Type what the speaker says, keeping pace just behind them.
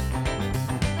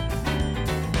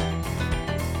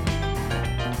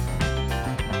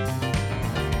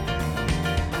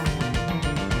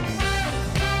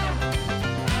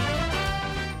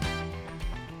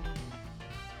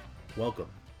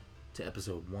to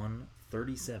episode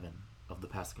 137 of the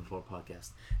Pass the Controller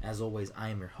podcast. As always, I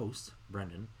am your host,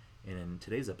 Brendan, and in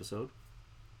today's episode,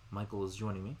 Michael is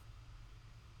joining me.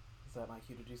 Is that my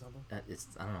cue to do something? I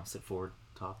don't know, sit forward,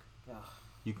 talk. Ugh.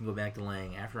 You can go back to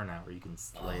laying after an hour. You can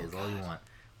lay as all you want.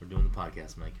 We're doing the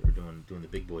podcast, Mike. We're doing the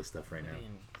big boy stuff right now.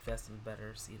 Invest in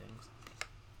better seatings.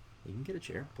 You can get a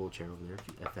chair. Pull a chair over there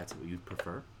if that's what you'd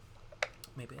prefer.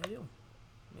 Maybe I do.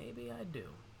 You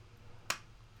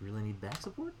really need back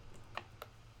support?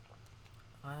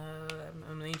 I'm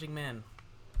an aging man.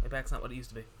 My back's not what it used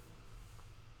to be.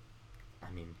 I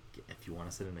mean, if you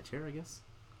want to sit in a chair, I guess.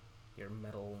 Your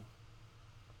metal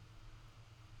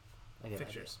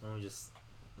fixtures. Let me just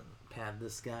pad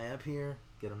this guy up here.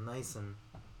 Get him nice and...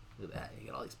 Look at that. You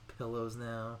got all these pillows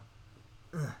now.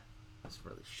 Just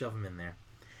really shove him in there.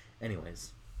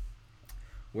 Anyways,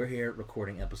 we're here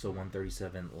recording episode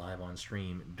 137 live on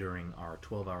stream during our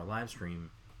 12-hour live stream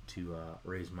to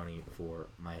raise money for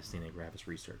myasthenia gravis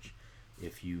research.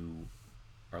 If you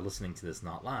are listening to this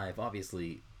not live,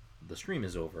 obviously the stream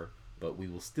is over, but we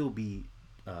will still be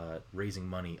raising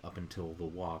money up until the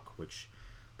walk, which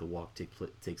the walk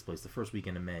takes place the first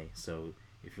weekend of May. So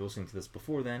if you're listening to this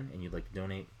before then and you'd like to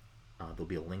donate, there'll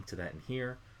be a link to that in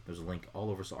here. There's a link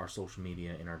all over our social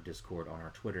media, in our Discord, on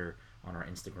our Twitter, on our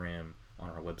Instagram,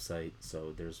 on our website.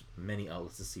 So there's many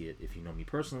outlets to see it. If you know me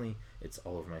personally, it's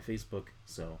all over my Facebook.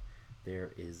 So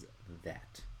there is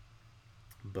that.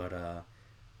 But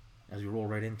as we roll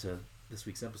right into this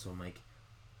week's episode, Mike,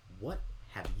 what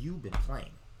have you been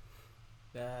playing?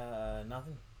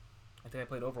 Nothing. I think I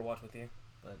played Overwatch with you,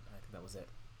 but I think that was it.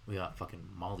 We got fucking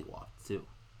mollywalked too.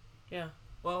 Yeah.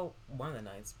 Well, one of the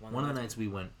nights. One of the nights we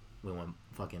went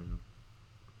fucking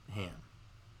ham.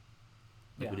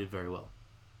 Like, we did very well.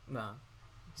 No.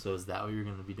 So is that what you're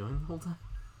going to be doing the whole time?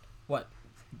 What?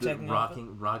 The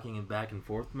rocking and back and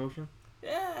forth motion?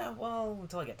 Yeah, well,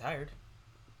 until I get tired.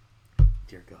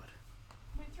 Dear God.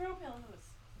 We throw pillows.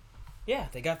 Yeah,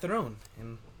 they got their own,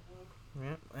 and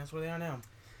yeah, that's where they are now.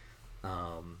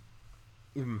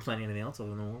 You been playing anything else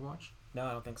other than Overwatch? No,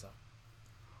 I don't think so.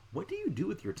 What do you do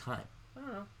with your time? I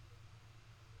don't know.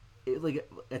 Like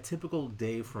a typical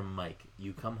day from Mike.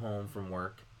 You come home from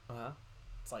work.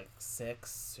 It's like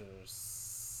 6 or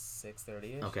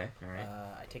 6:30ish. Okay, all right.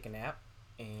 I take a nap,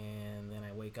 and then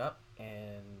I wake up,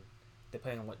 and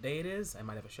depending on what day it is, I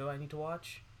might have a show I need to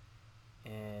watch,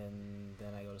 and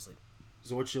then I go to sleep.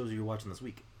 So what shows are you watching this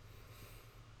week?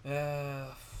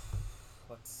 Let's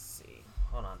see.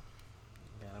 Hold on.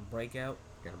 Gotta break out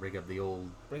the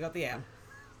app.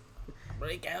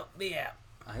 Break out the app.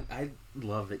 I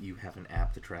love that you have an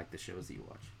app to track the shows that you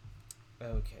watch.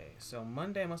 Okay, so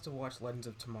Monday I must have watched Legends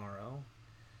of Tomorrow.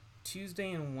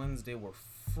 Tuesday and Wednesday were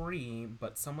free,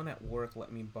 but someone at work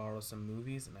let me borrow some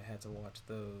movies, and I had to watch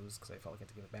those because I felt like I had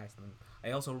to give it back to them.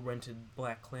 I also rented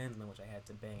BlacKkKlansman, which I had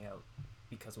to bang out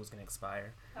because it was going to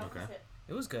expire. How was it?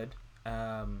 It was good.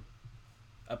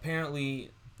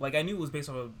 Apparently, like, I knew it was based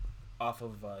off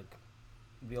of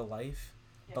real life.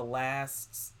 Yeah. The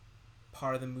last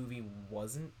part of the movie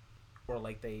wasn't, or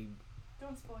like they...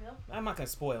 Don't spoil. I'm not gonna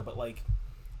spoil, but like,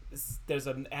 there's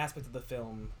an aspect of the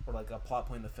film, or like a plot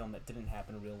point in the film that didn't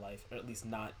happen in real life, or at least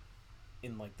not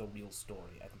in like the real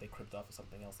story. I think they cribbed off of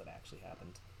something else that actually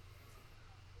happened.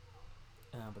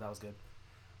 But that was good.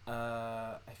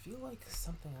 I feel like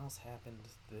something else happened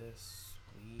this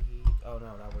week. Oh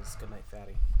no, that was Goodnight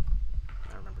Fatty.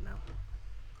 I remember now.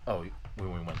 Oh,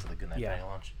 when we went to the Goodnight Fatty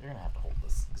launch, you're gonna have to hold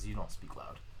this because you don't speak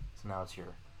loud. So now it's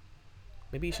your...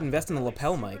 Maybe you should invest in the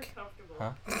lapel mic.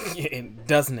 Huh? Yeah,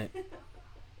 doesn't it?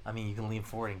 I mean, you can lean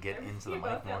forward and get into the mic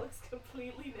more. That looks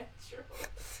completely natural.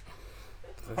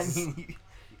 I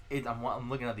mean, I'm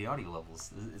looking at the audio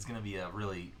levels. It's going to be a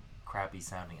really crappy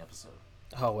sounding episode.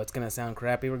 Oh, it's going to sound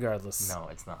crappy regardless. No,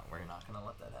 it's not. We're not going to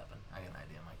let that happen. I got an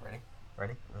idea, Mike.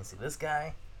 Ready? Let me see this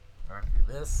guy. I'm going to do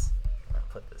this. I'm going to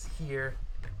put this here.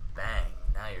 Bang.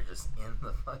 Now you're just in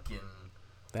the fucking...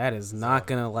 That is not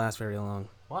going to last very long.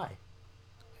 Why?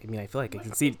 I mean, I feel like I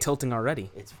can see it tilting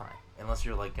already. It's fine. Unless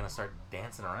you're, like, going to start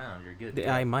dancing around, you're good.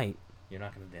 I might. You're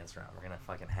not going to dance around. We're going to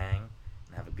fucking hang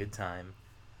and have a good time.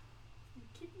 You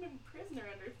keep him prisoner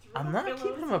under three. I'm not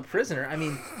keeping him a prisoner. I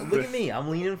mean, look at me. I'm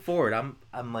leaning forward. I'm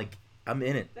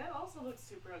in it. That also looks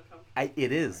super uncomfortable.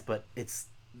 It is, but it's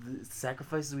the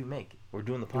sacrifices we make. We're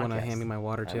doing the podcast. You want to hand me my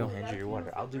water, I too? will hand you your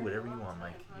water. I'll do whatever you want,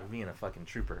 Mike. You're being a fucking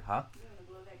trooper, huh? You want to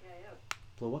blow that guy out.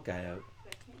 Blow what guy out?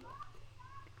 That candle.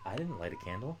 I didn't light a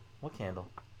candle. What candle?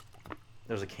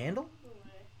 There's a candle?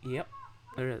 Yep,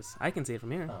 there is. I can see it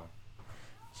from here. Oh.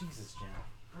 Jesus, Jenna.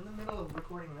 We're in the middle of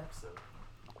recording an episode.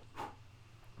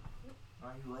 Why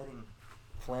are you lighting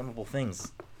flammable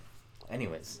things?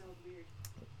 Anyways.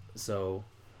 So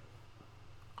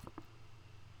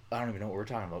I don't even know what we're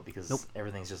talking about because Nope.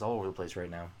 everything's just all over the place right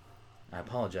now. I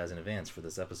apologize in advance for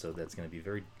this episode that's going to be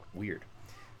very weird.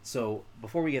 So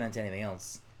before we get into anything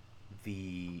else,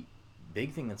 the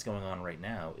big thing that's going on right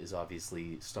now is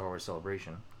obviously Star Wars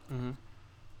Celebration. Mm-hmm.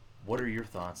 What are your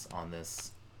thoughts on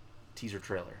this teaser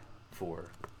trailer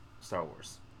for Star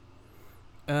Wars?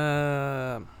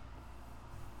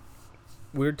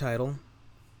 Weird title.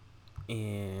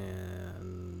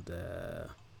 And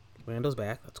Lando's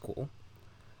back. That's cool.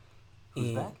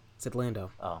 Who's back? Said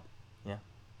Lando. Oh, yeah.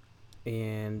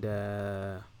 And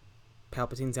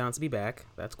Palpatine sounds to be back.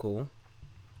 That's cool.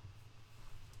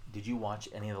 Did you watch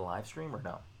any of the live stream or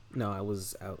no? No, I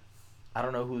was out. I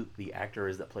don't know who the actor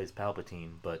is that plays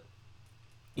Palpatine, but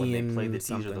when Ian they played the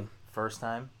teaser something. the first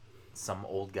time, some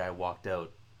old guy walked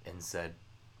out and said,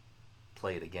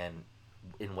 "Play it again,"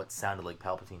 in what sounded like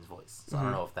Palpatine's voice. So I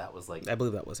don't Mhm. know if that was like I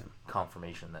believe that was him.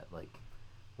 confirmation that like,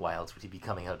 why else would he be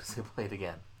coming out to say "Play it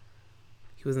again"?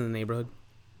 He was in the neighborhood.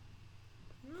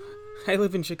 I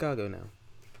live in Chicago now.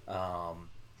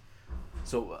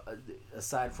 So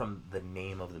aside from the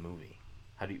name of the movie,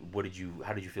 how did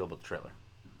you feel about the trailer?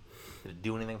 Did it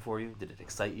do anything for you? Did it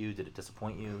excite you? Did it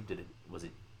disappoint you? Was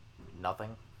it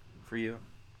nothing for you?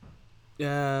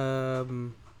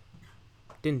 Didn't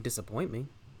disappoint me.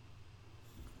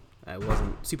 I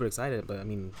wasn't super excited, but I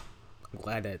mean, I'm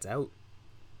glad that it's out.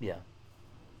 Yeah.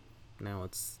 Now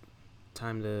it's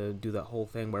time to do that whole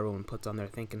thing where everyone puts on their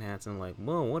thinking hats and like,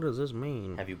 whoa, what does this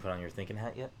mean? Have you put on your thinking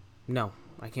hat yet? No,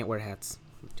 I can't wear hats.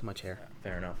 Too much hair.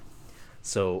 Fair enough.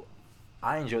 So,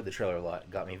 I enjoyed the trailer a lot.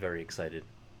 It got me very excited.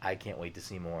 I can't wait to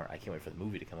see more. I can't wait for the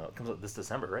movie to come out. It comes out this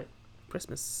December, right?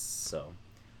 Christmas. So,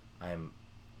 I'm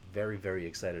very, very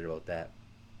excited about that.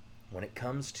 When it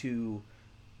comes to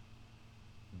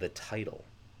the title,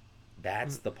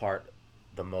 that's the part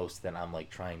the most that I'm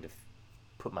like trying to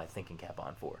put my thinking cap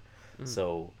on for.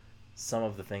 So, some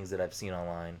of the things that I've seen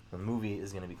online, the movie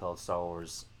is going to be called Star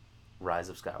Wars Rise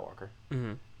of Skywalker.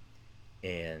 Mm-hmm.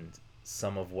 And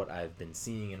some of what I've been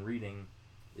seeing and reading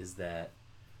is that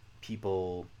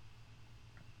people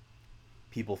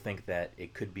think that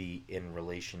it could be in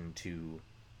relation to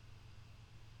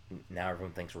now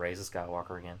everyone thinks Rey is a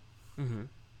Skywalker again, Mm-hmm.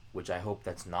 which I hope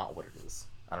that's not what it is.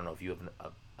 I don't know if you have an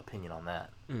opinion on that.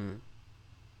 Mm-hmm.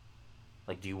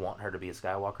 Like, do you want her to be a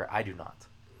Skywalker? I do not.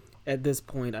 At this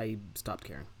point, I stopped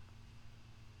caring.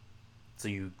 So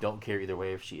you don't care either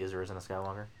way if she is or isn't a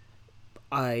Skywalker?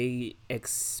 I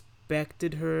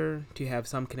expected her to have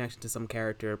some connection to some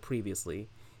character previously.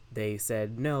 They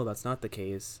said, no, that's not the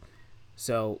case.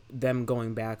 So them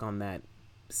going back on that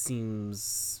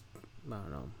seems, I don't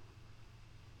know,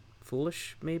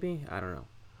 foolish, maybe? I don't know.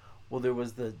 Well, there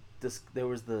was the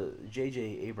J.J.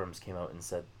 Abrams came out and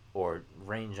said, or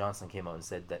Rian Johnson came out and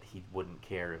said that he wouldn't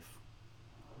care if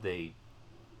they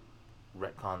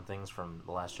retcon things from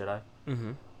The Last Jedi.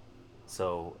 Mm-hmm.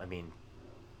 So, I mean,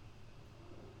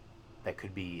 that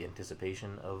could be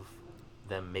anticipation of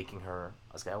them making her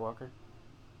a Skywalker.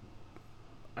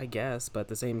 I guess, but at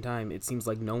the same time, it seems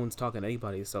like no one's talking to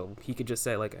anybody, so he could just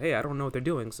say, like, hey, I don't know what they're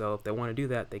doing, so if they want to do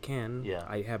that, they can. Yeah.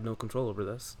 I have no control over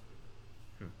this.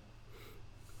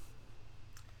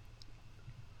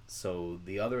 So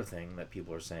the other thing that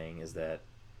people are saying is that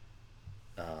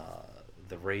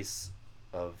the race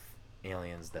of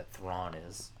aliens that Thrawn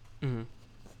Mm-hmm.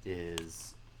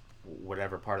 is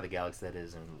whatever part of the galaxy that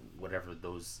is, and whatever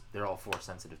those, they're all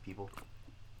Force-sensitive people.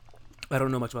 I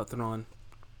don't know much about Thrawn.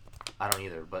 I don't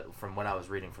either, but from what I was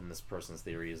reading from this person's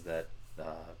theory is that,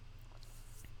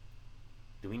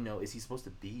 do we know, is he supposed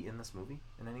to be in this movie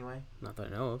in any way? Not that I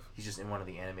know of. He's just in one of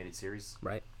the animated series?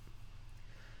 Right.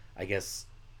 I guess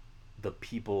the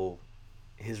people,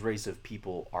 his race of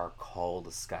people are called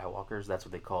Skywalkers. That's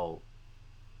what they call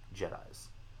Jedis.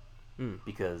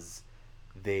 Because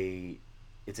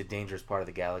it's a dangerous part of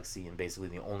the galaxy, and basically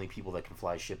the only people that can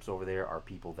fly ships over there are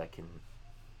people that can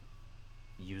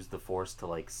use the Force to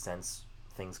like sense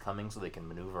things coming so they can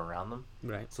maneuver around them.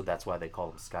 Right. So that's why they call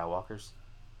them Skywalkers.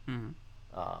 Mm-hmm.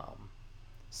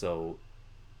 So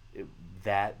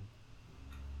that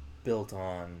built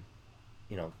on,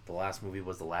 the last movie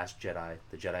was The Last Jedi.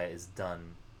 The Jedi is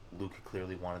done. Luke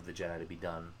clearly wanted the Jedi to be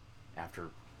done after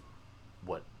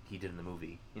what he did in the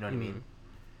movie. You know what I mean?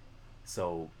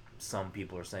 So some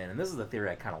people are saying, and this is the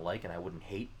theory I kind of like and I wouldn't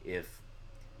hate and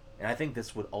I think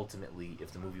this would ultimately,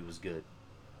 if the movie was good,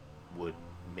 would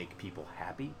make people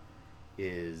happy,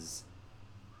 is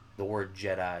the word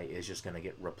Jedi is just going to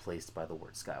get replaced by the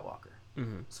word Skywalker.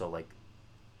 Mm-hmm. So, like,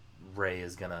 Rey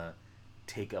is going to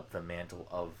take up the mantle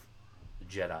of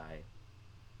Jedi,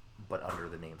 but under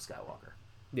the name Skywalker.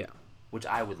 Yeah. which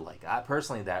I would like. I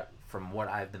personally, that from what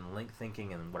I've been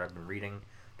thinking and what I've been reading,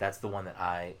 that's the one that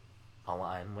I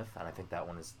align with, and I think that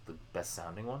one is the best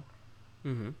sounding one.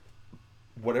 Mm-hmm.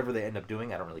 Whatever they end up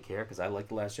doing, I don't really care because I like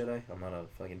The Last Jedi. I'm not a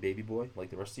fucking baby boy like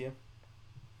the rest of you.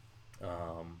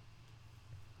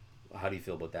 How do you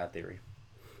feel about that theory?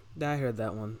 I heard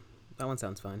that one. That one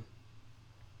sounds fine.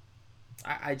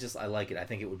 I like it. I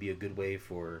think it would be a good way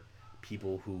for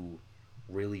people who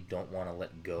really don't want to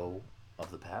let go of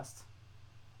the past,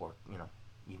 or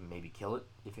even maybe kill it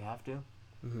if you have to.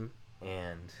 Mm-hmm.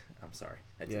 And I'm sorry.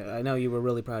 Yeah, I know you were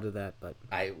really proud of that, but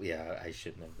I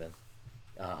shouldn't have been.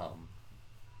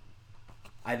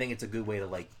 I think it's a good way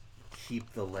to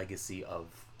keep the legacy of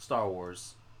Star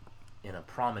Wars in a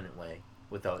prominent way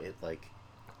without it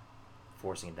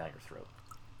forcing it down your throat.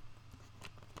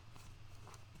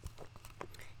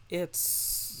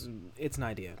 It's an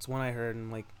idea. It's one I heard,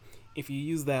 and if you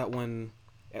use that one,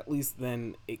 at least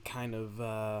then it kind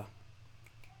of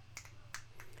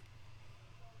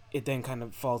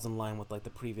falls in line with the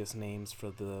previous names for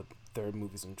the third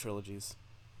movies and trilogies.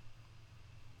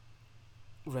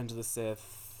 Revenge of the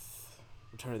Sith,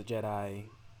 Return of the Jedi,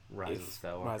 Rise of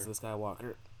the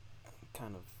Skywalker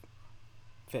kind of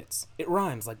fits. It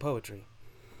rhymes like poetry.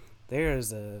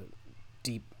 There's a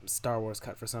deep Star Wars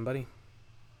cut for somebody.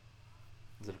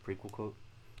 Is it a prequel quote?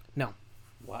 No.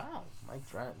 Wow, Mike,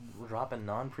 we're dropping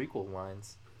non-prequel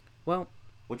lines. Well,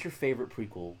 what's your favorite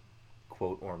prequel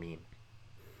quote or meme?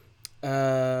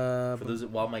 For those,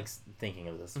 while Mike's thinking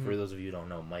of this, for those of you who don't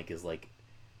know, Mike is I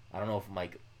don't know if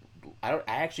Mike. I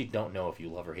actually don't know if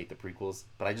you love or hate the prequels,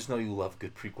 but I just know you love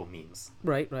good prequel memes.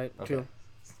 Right, okay. True.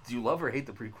 Do you love or hate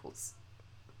the prequels?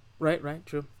 Right,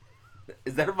 true.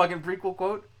 Is that a fucking prequel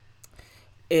quote?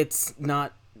 It's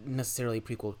not necessarily a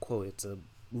prequel quote. It's a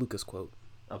Lucas quote.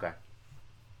 Okay.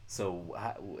 So,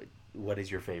 what is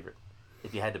your favorite?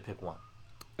 If you had to pick one.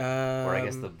 Or I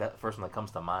guess the first one that comes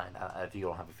to mind, if you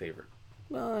don't have a favorite.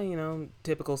 Well,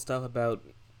 typical stuff about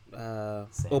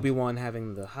Obi-Wan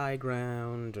having the high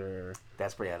ground, or...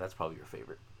 That's probably your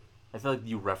favorite. I feel like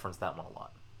you reference that one a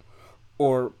lot.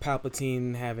 Or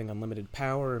Palpatine having unlimited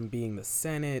power and being the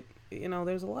Senate.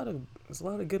 There's a lot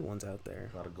of good ones out there.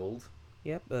 A lot of gold.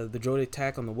 Yep, the droid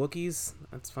attack on the Wookiees.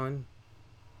 That's fun.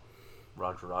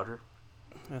 Roger.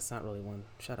 That's not really one.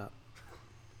 Shut up.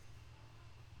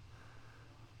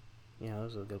 Yeah,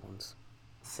 those are the good ones.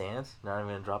 Sand? Not even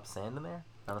gonna drop sand in there?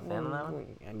 Not a fan of that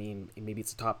one? I mean, maybe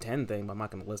it's a top 10 thing, but I'm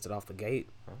not gonna list it off the gate.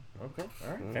 Oh, okay,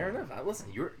 all right, fair enough.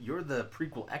 Listen, you're the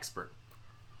prequel expert.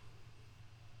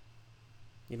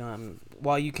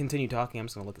 While you continue talking, I'm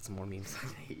just gonna look at some more memes.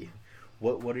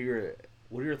 What are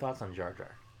your thoughts on Jar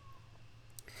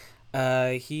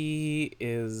Jar? He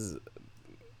is,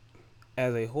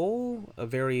 as a whole, a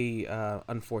very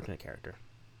unfortunate character.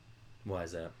 Why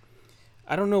is that?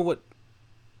 I don't know what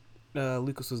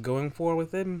Lucas was going for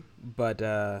with him, but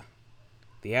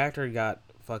the actor got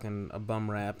fucking a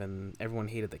bum rap, and everyone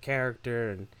hated the character,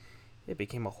 and it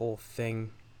became a whole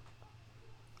thing.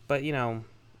 But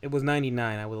it was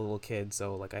 '99. I was a little kid,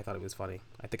 so I thought it was funny.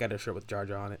 I think I had a shirt with Jar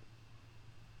Jar on it.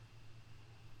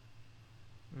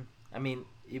 I mean,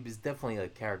 it was definitely a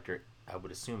character I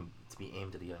would assume to be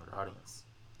aimed at a younger audience.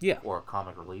 Yeah. Or a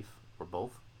comic relief, or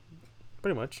both.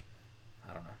 Pretty much.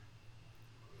 I don't know.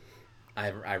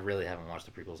 I really haven't watched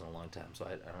the prequels in a long time, so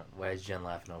I don't. Why is Jen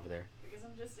laughing over there? Because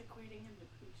I'm just equating him to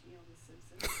Poochie on The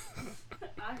Simpsons.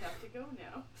 I have to go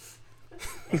now.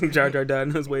 Jar Jar died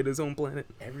on his way to his own planet.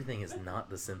 Everything is not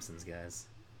The Simpsons, guys.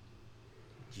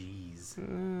 Jeez.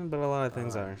 But a lot of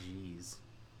things are. Jeez.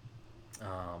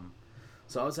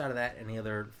 So outside of that, any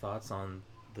other thoughts on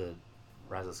the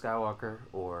Rise of Skywalker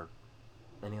or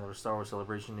any other Star Wars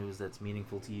Celebration news that's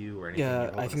meaningful to you or anything?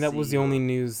 Yeah, I think that was the only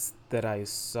news that I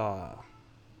saw.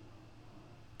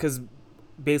 Because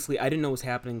basically, I didn't know what was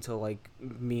happening until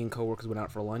me and coworkers went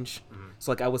out for lunch. Mm-hmm.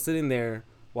 So I was sitting there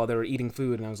while they were eating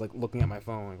food, and I was looking at my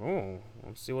phone, oh,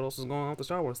 let's see what else is going on with the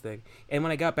Star Wars thing. And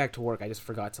when I got back to work, I just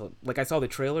forgot to I saw the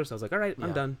trailer, so I was like, all right,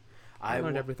 I'm done. I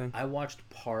learned everything. I watched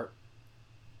part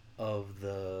of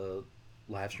the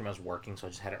live stream. I was working, so I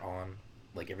just had it on.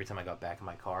 Every time I got back in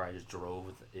my car, I just drove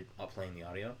with it up playing the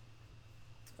audio.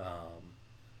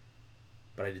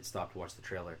 But I did stop to watch the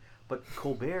trailer. But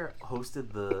Colbert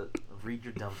hosted the read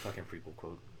your dumb fucking prequel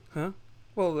quote. Huh?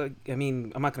 Well, I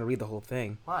mean, I'm not going to read the whole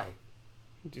thing. Why?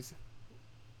 Just...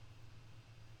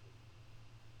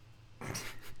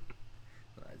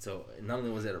 So not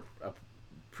only was it a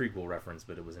prequel reference,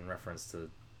 but it was in reference to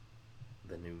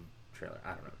the new trailer. I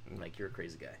don't know. Mike, you're a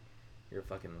crazy guy. You're a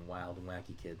fucking wild and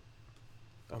wacky kid.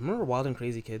 I remember Wild and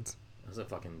Crazy Kids. It was a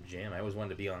fucking jam. I always wanted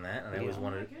to be on that, and I always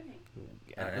wanted.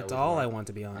 And That's all I want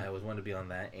to be on. I always wanted to be on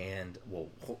that, and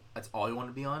that's all you want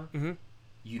to be on. Mm-hmm.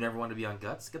 You never want to be on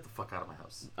Guts. Get the fuck out of my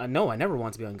house. No, I never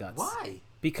want to be on Guts. Why?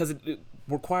 Because it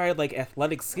required like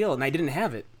athletic skill, and I didn't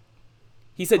have it.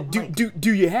 He said, But, Mike,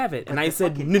 "Do you have it?" but And I the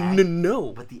said, fucking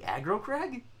 "No." But the aggro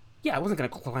crag? Yeah, I wasn't gonna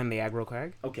climb the aggro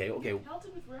crag. Okay.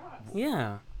 Pelted with rocks.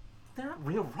 Yeah. They're not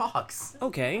real rocks. Doesn't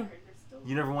Okay. matter, they're still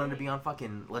You never wanted to big. be on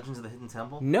fucking Legends of the Hidden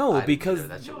Temple? No, I didn't because- either.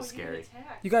 That shit No, was you get scary.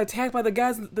 attacked. You got attacked by the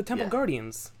guys, the Temple Yeah.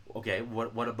 Guardians. Okay,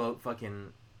 what about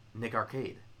fucking Nick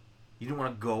Arcade? You didn't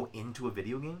want to go into a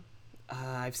video game?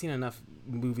 I've seen enough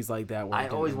movies like that. Where I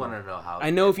didn't always know. wanted to know how. I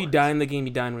know it if you works. die in the game,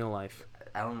 you die in real life.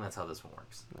 I don't think that's how this one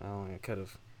works. Oh, I could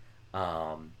have.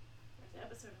 Um, There's an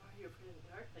episode of Are You Afraid of the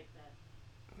Dark like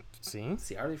that.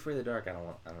 See, Are You Afraid of the Dark? I'm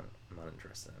not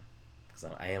interested in, because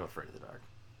I am afraid of the dark.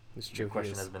 it's Your true.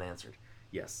 question he has is. been answered.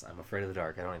 Yes, I'm afraid of the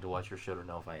dark. I don't need to watch your show to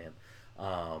know if I am.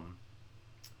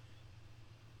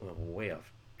 Well, way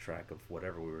off track of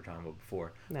whatever we were talking about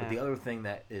before. Nah. But the other thing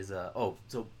that is, so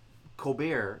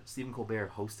Stephen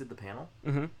Colbert hosted the panel.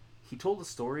 Mm-hmm. He told a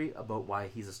story about why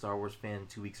he's a Star Wars fan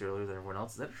 2 weeks earlier than everyone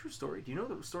else. Is that a true story? Do you know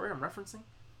the story I'm referencing?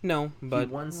 No, but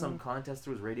He won some contest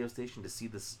through his radio station to see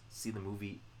the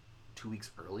movie 2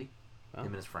 weeks early. Oh. Him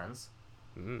and his friends.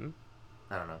 Mm,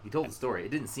 I don't know. He told the story.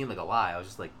 It didn't seem like a lie. I was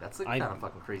just like, that's a kind of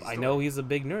fucking crazy story. I know he's a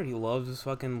big nerd. He loves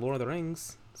fucking Lord of the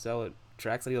Rings, so it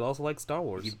tracks that he also likes Star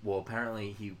Wars.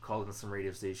 Apparently he called in some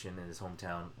radio station in his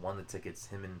hometown, won the tickets.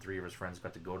 Him and 3 of his friends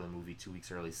got to go to the movie 2 weeks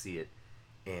early, see it,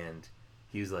 and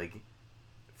he was like,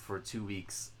 for 2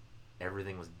 weeks,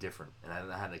 everything was different, and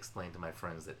I had to explain to my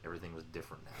friends that everything was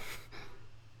different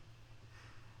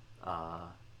now.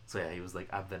 So yeah, he was like,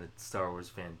 I've been a Star Wars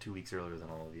fan 2 weeks earlier than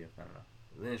all of you. I don't know.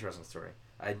 It was an interesting story.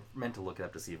 I meant to look it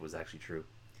up to see if it was actually true.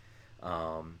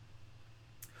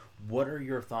 What are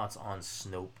your thoughts on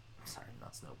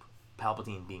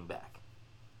Palpatine being back?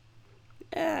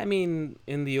 I mean,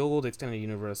 in the old extended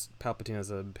universe, Palpatine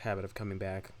has a habit of coming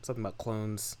back. Something about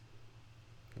clones.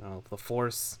 You know, the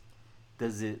Force.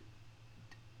 Does it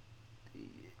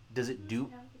Who's do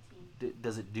Palpatine?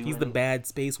 does it do He's the any- bad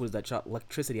space wizard that shot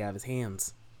electricity out of his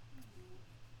hands.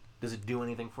 Does it do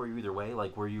anything for you either way?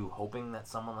 Like, were you hoping that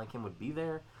someone like him would be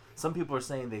there? Some people are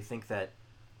saying they think that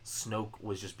Snoke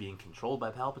was just being controlled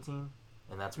by Palpatine,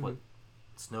 and that's what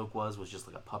Snoke was just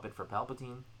like a puppet for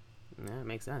Palpatine. Yeah, it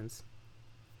makes sense.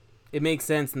 It makes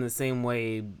sense in the same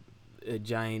way a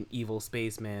giant evil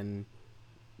spaceman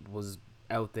was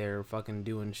out there fucking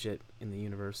doing shit in the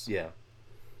universe. Yeah.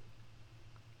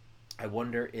 I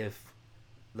wonder if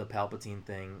the Palpatine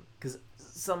thing, because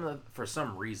for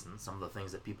some reason, some of the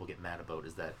things that people get mad about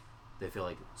is that they feel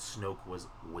like Snoke was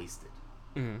wasted,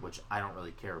 which I don't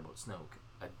really care about Snoke.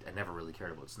 I never really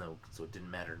cared about Snoke, so it didn't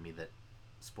matter to me that,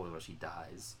 spoilers, he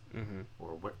dies,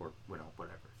 or whatever,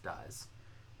 dies.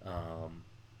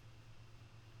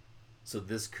 So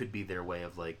this could be their way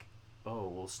of like, oh,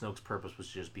 well, Snoke's purpose was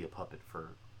to just be a puppet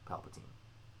for Palpatine.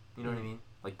 You know what I mean?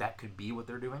 Like, that could be what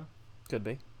they're doing Could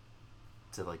be.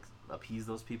 to like appease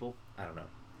those people. I don't know.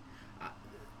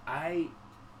 I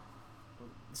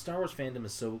Star Wars fandom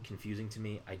is so confusing to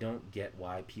me. I don't get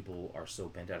why people are so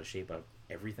bent out of shape of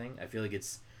everything. I feel like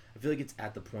it's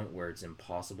at the point where it's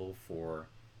impossible for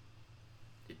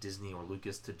Disney or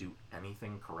Lucas to do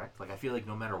anything correct. Like, I feel like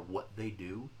no matter what they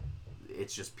do,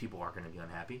 it's just people are going to be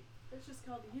unhappy. It's just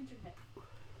called the internet.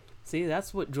 See,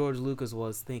 that's what George Lucas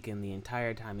was thinking the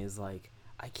entire time. Is like,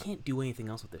 I can't do anything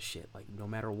else with this shit. Like, no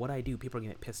matter what I do, people are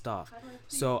gonna get pissed off. How do I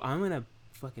please So I'm gonna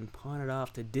fucking pawn it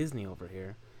off to Disney over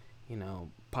here. You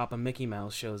know, Papa Mickey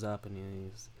Mouse shows up and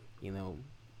he's, you know,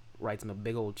 writes him a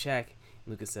big old check.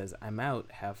 Lucas says, "I'm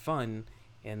out. Have fun."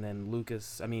 And then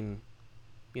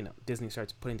Disney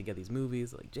starts putting together these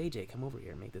movies. Like, JJ, come over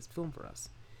here and make this film for us.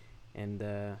 And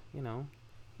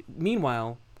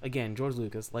meanwhile, again, George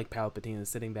Lucas, like Palpatine, is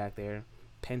sitting back there,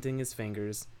 penting his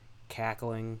fingers,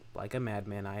 cackling like a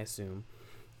madman, I assume,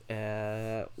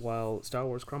 while Star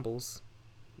Wars crumbles.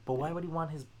 But why would he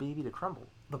want his baby to crumble?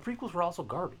 The prequels were also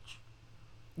garbage.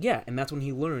 Yeah, and that's when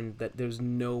he learned that there's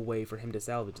no way for him to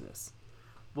salvage this.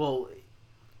 Well,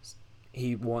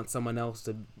 He wants someone else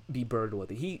to be burdened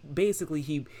with it.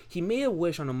 He made a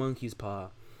wish on a monkey's paw,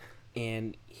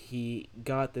 and he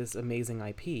got this amazing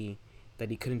IP that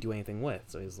he couldn't do anything with.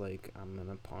 So he's like, I'm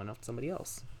gonna pawn off to somebody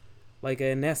else, like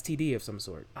an STD of some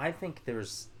sort. I think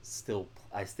there's still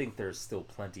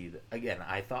plenty. Again,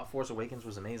 I thought Force Awakens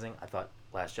was amazing. I thought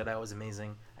Last Jedi was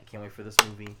amazing. I can't wait for this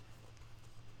movie.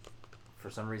 For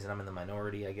some reason, I'm in the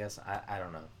minority, I guess. I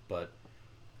don't know, but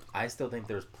I still think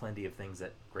there's plenty of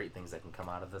great things that can come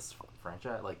out of this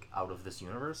franchise, like out of this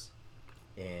universe,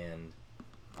 and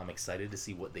I'm excited to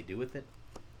see what they do with it.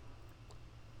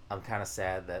 I'm kind of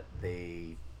sad that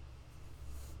they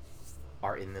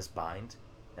are in this bind,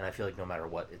 and I feel like no matter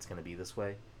what, it's going to be this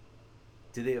way.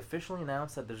 Did they officially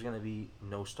announce that there's going to be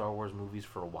no Star Wars movies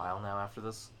for a while now after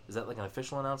this? Is that like an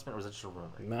official announcement, or is that just a rumor?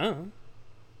 No.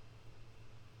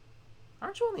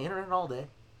 Aren't you on the internet all day?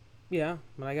 Yeah,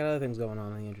 but I got other things going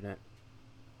on the internet.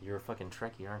 You're a fucking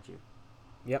Trekkie, aren't you?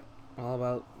 Yep, all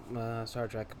about Star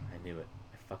Trek. I knew it.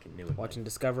 I fucking knew it. Watching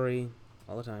Discovery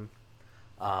all the time.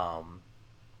 I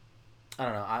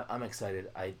don't know. I'm excited.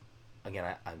 I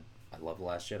love The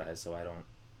Last Jedi, so I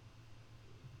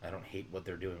don't hate what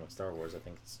they're doing with Star Wars. I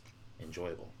think it's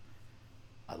enjoyable.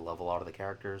 I love a lot of the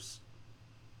characters.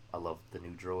 I love the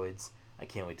new droids. I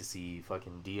can't wait to see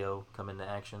fucking Dio come into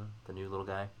action, the new little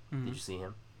guy. Mm-hmm. Did you see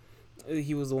him?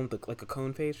 He was the one with like a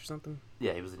cone face or something?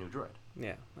 Yeah, he was the new droid.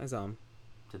 Yeah, I saw him.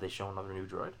 Did they show another new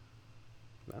droid?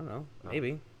 I don't know. No.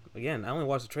 Maybe. Again, I only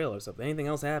watched the trailer, so if anything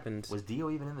else happened... Was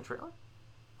Dio even in the trailer?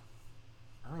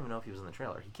 I don't even know if he was in the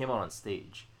trailer. He came out on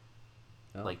stage,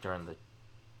 like during the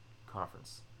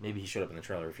conference. Maybe he showed up in the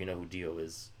trailer. If you know who Dio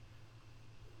is,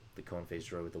 the cone-faced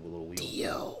droid with the little wheel.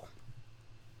 Dio!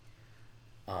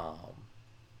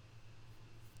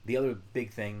 The other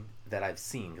big thing that I've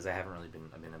seen, because I haven't really been,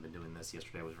 I've been doing this.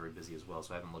 Yesterday I was very busy as well,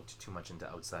 so I haven't looked too much into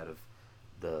outside of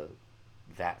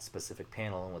that specific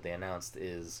panel. And what they announced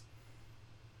is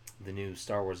the new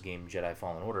Star Wars game Jedi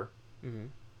Fallen Order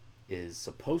is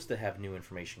supposed to have new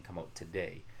information come out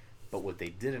today. But what they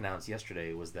did announce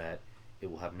yesterday was that it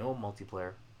will have no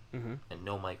multiplayer and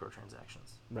no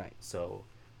microtransactions. Right. So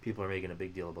people are making a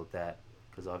big deal about that,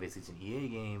 because obviously it's an EA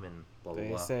game and blah, blah, They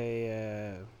blah.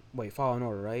 say, Fallen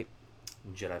Order, right?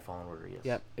 Jedi Fallen Order, yes.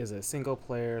 Yep, is a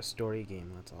single-player story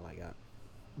game. That's all I got.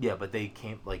 Yeah, but they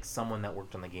came, like, someone that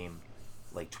worked on the game,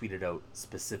 like, tweeted out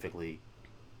specifically,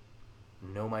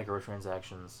 no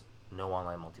microtransactions, no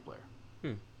online multiplayer.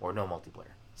 Or no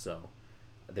multiplayer. So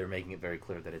they're making it very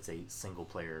clear that it's a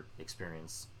single-player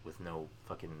experience with no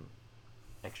fucking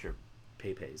extra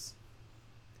pays.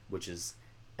 Which is,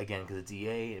 again, because it's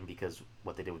EA, and because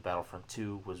what they did with Battlefront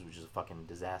 2 was just a fucking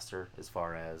disaster as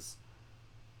far as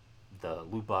the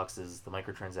loot boxes, the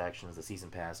microtransactions, the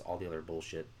season pass, all the other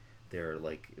bullshit. They're,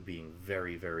 like, being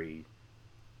very, very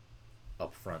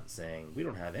upfront, saying, we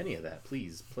don't have any of that.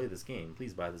 Please play this game.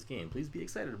 Please buy this game. Please be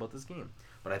excited about this game.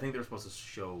 But I think they're supposed to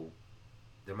show...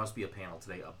 There must be a panel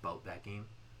today about that game,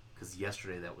 because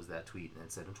yesterday that was that tweet, and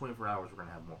it said, in 24 hours we're going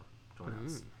to have more to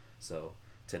announce. So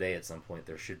today at some point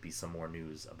there should be some more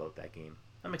news about that game.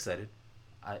 I'm excited.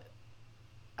 I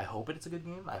hope it's a good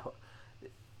game.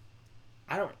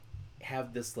 I don't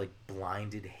have this, like,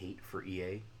 blinded hate for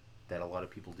EA that a lot of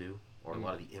people do, or a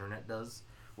lot of the internet does,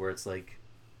 where it's like,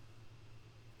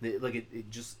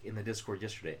 it just, in the Discord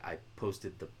yesterday, I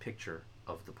posted the picture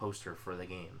of the poster for the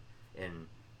game, and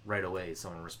right away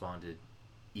someone responded,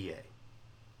 EA.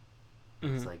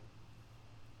 It's like,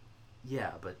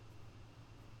 yeah, but,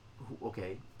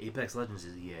 okay, Apex Legends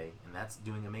is EA, and that's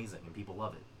doing amazing, and people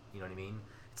love it. You know what I mean?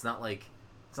 It's not like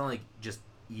just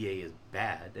EA is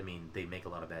bad. I mean, they make a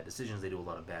lot of bad decisions. They do a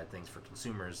lot of bad things for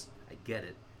consumers. I get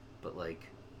it, but, like,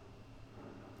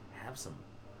 have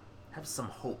some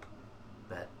hope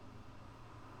that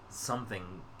something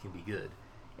can be good.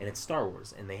 And it's Star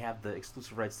Wars, and they have the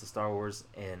exclusive rights to Star Wars,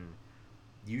 and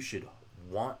you should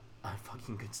want a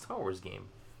fucking good Star Wars game.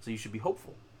 So you should be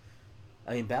hopeful.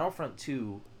 I mean, Battlefront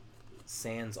 2,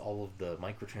 sans all of the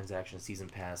microtransaction season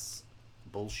pass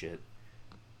bullshit,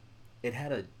 it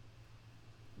had a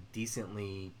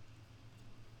decently...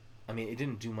 I mean, it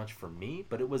didn't do much for me,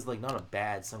 but it was, like, not a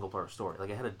bad single-player story.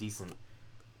 Like, it had a decent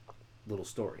little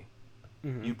story.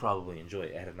 You'd probably enjoy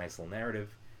it. It had a nice little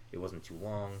narrative. It wasn't too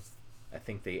long. I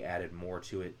think they added more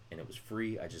to it, and it was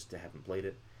free. I just haven't played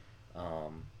it.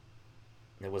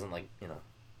 It wasn't, like,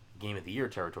 Game of the Year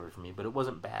territory for me, but it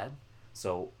wasn't bad.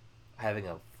 So having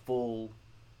a full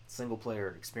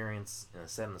single-player experience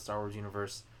set in the Star Wars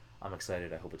universe, I'm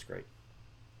excited. I hope it's great.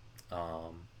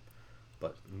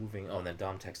 But moving... Oh, and then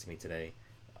Dom texted me today.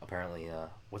 Apparently,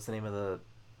 what's the name of the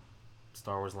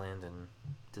Star Wars land in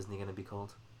Disney going to be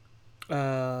called?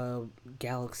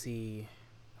 Galaxy...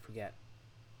 I forget.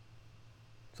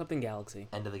 Something Galaxy.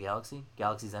 End of the Galaxy?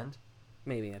 Galaxy's End?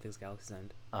 Maybe, I think it's Galaxy's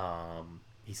End.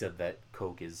 He said that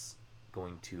Coke is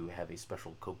going to have a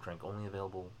special Coke drink only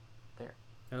available there.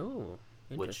 Oh,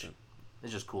 interesting. Which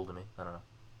is just cool to me. I don't know.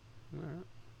 Alright.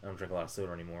 I don't drink a lot of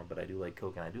soda anymore, but I do like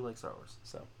Coke and I do like Star Wars.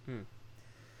 So,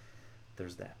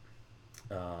 there's that.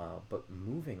 But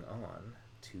moving on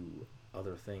to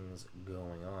other things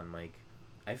going on, Mike,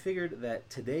 I figured that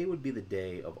today would be the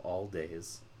day of all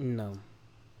days. No.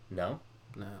 No?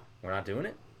 No. We're not doing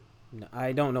it? No,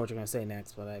 I don't know what you're gonna say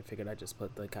next, but I figured I'd just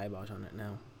put the kibosh on it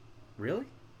now. Really?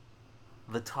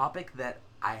 The topic that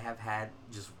I have had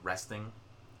just resting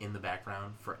in the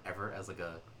background forever as like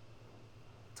a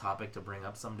topic to bring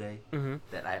up someday Mm-hmm.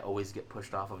 that I always get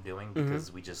pushed off of doing because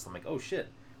I'm like, oh shit,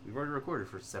 we've already recorded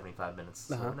for 75 minutes,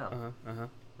 so no.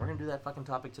 We're gonna do that fucking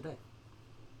topic today.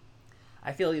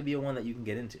 I feel like it'd be one that you can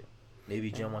get into.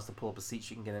 Maybe Jen wants to pull up a seat;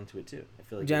 she can get into it too. I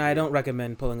feel like Jen, I don't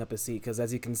recommend pulling up a seat because,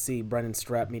 as you can see, Brennan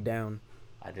strapped me down.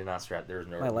 I did not strap. There's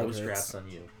My leg no hurts. straps on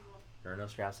you. There are no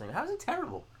straps on you. How is it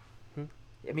terrible? Hmm?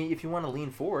 I mean, if you want to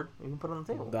lean forward, you can put it on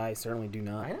the table. I certainly do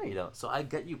not. I know you don't. So I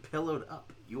got you pillowed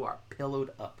up. You are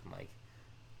pillowed up, Mike.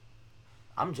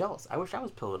 I'm jealous. I wish I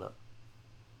was pillowed up.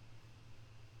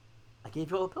 I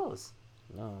gave you all the pillows.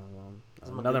 No, 'Cause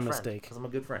I'm a another good friend. mistake. 'Cause I'm a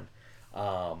good friend.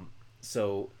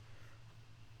 So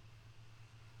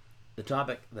the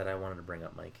topic that I wanted to bring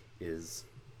up, Mike, is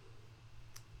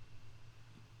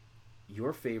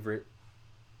your favorite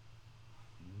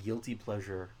guilty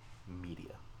pleasure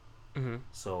media. Mm-hmm.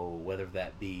 So whether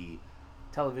that be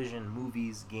television,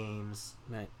 movies, games.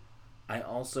 Right. I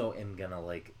also am gonna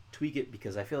like tweak it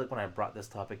because I feel like when I brought this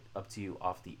topic up to you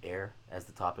off the air as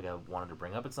the topic I wanted to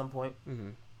bring up at some point, Mm-hmm.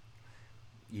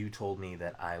 you told me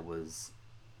that I was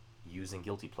using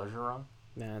guilty pleasure wrong.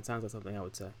 Yeah, it sounds like something I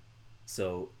would say.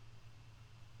 So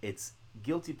it's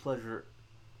guilty pleasure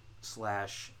 /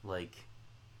 like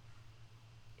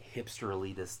hipster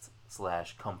elitist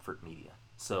 / comfort media.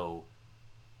 So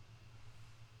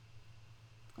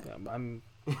Yeah, I'm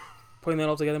putting that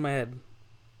all together in my head.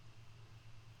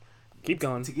 Keep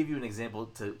going. to give you an example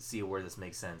to see where this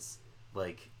makes sense,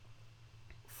 like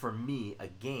for me, a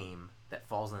game that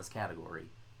falls in this category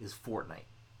is Fortnite,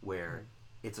 where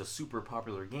it's a super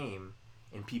popular game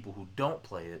and people who don't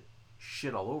play it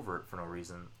shit all over it for no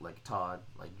reason, like Todd,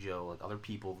 like Joe, like other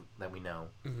people that we know.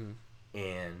 Mm-hmm.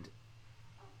 And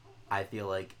I feel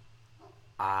like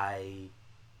I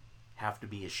have to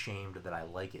be ashamed that I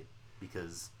like it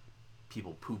because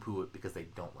people poo-poo it because they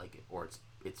don't like it, or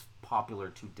it's popular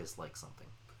to dislike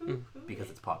something because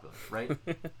it's popular, right?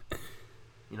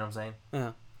 You know what I'm saying?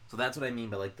 Yeah. So that's what I mean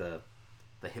by like the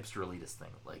hipster elitist thing.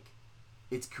 Like,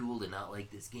 it's cool to not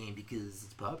like this game because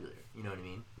it's popular. You know what I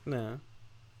mean? Yeah.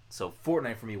 So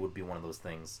Fortnite for me would be one of those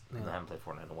things. And Yeah. I haven't played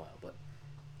Fortnite in a while, but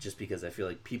just because I feel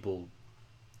like people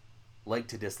like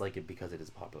to dislike it because it is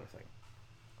a popular thing.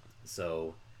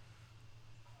 So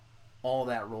all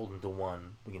that rolled into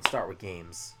one. We can start with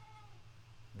games.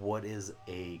 What is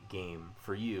a game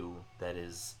for you that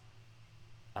is...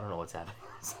 I don't know what's happening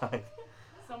outside.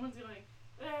 Someone's going,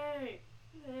 hey,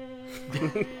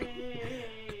 hey.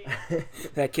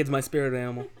 That kid's my spirit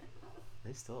animal. Are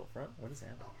they still up front? What is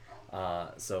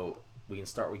happening? So we can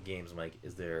start with games, Mike.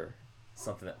 Is there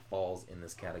something that falls in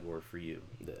this category for you?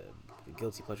 The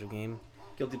guilty pleasure game.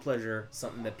 Guilty pleasure,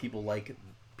 something that people like,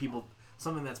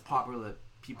 something that's popular that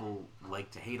people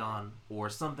like to hate on, or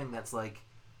something that's like,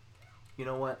 you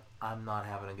know what, I'm not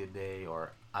having a good day,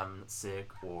 or I'm sick,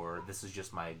 or this is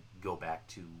just my go back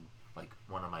to, like,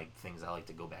 one of my things I like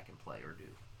to go back and play or do.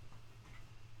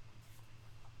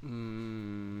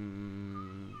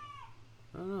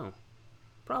 I don't know.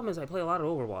 Problem is, I play a lot of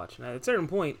Overwatch, and at a certain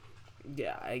point,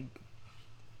 yeah, I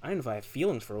don't know if I have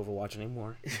feelings for Overwatch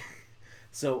anymore.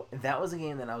 So that was a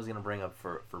game that I was going to bring up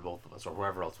for both of us, or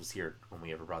whoever else was here when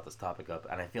we ever brought this topic up,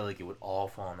 and I feel like it would all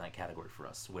fall in that category for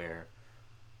us, where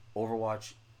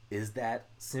Overwatch is that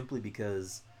simply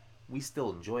because we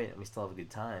still enjoy it and we still have a good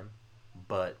time,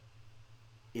 but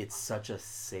it's such a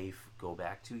safe go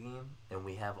back to game, and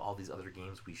we have all these other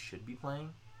games we should be playing,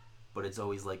 but it's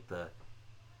always like the,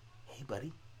 hey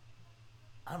buddy,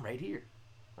 I'm right here.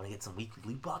 Want to get some weekly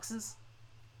loot boxes?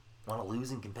 Want to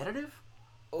lose in competitive?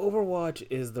 Overwatch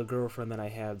is the girlfriend that I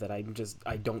have that I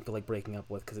don't feel like breaking up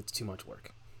with because it's too much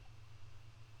work.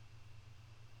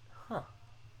 Huh.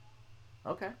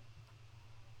 Okay.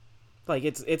 Like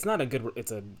it's not a good.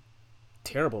 It's a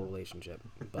terrible relationship,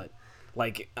 but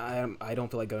like I don't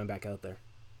feel like going back out there.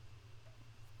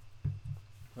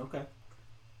 Okay.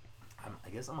 I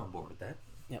guess I'm on board with that.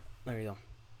 Yep, there you go.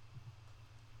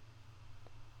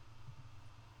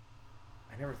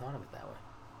 I never thought of it that way.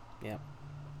 Yeah.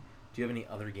 Do you have any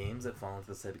other games that fall into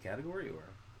this type of category, or?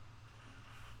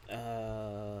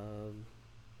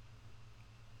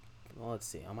 Well, let's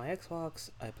see. On my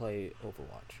Xbox, I play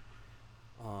Overwatch.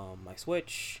 My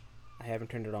Switch, I haven't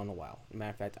turned it on in a while.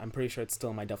 Matter of fact, I'm pretty sure it's still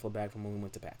in my duffel bag from when we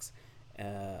went to PAX.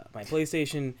 My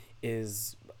PlayStation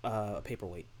is a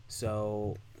paperweight,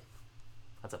 so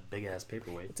That's a big ass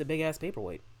paperweight. it's a big ass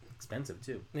paperweight. Expensive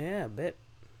too. Yeah, a bit.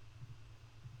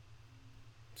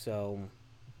 So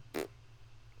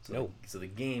So No. so the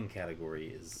game category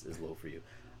is low for you.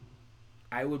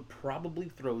 I would probably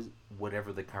throw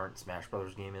whatever the current Smash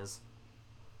Brothers game is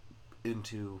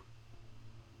into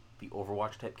the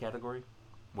Overwatch type category,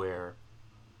 where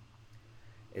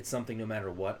it's something no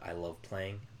matter what I love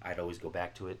playing. I'd always go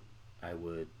back to it. I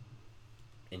would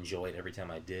enjoy it every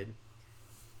time I did.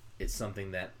 It's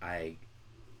something that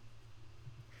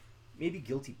maybe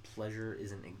guilty pleasure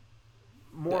isn't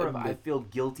more of I feel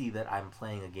guilty that I'm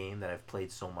playing a game that I've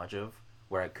played so much of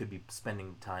where I could be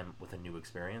spending time with a new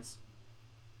experience.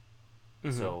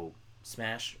 Mm-hmm. So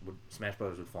Smash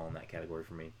Brothers would fall in that category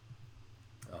for me.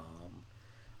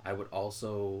 I would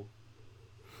also,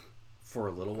 for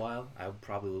a little while, I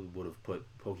probably would have put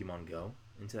Pokemon Go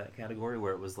into that category,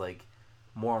 where it was like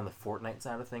more on the Fortnite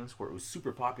side of things, where it was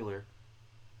super popular,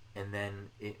 and then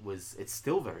it's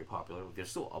still very popular. There's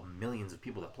still millions of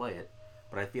people that play it,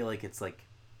 but I feel like it's like,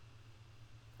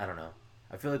 I don't know.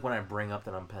 I feel like when I bring up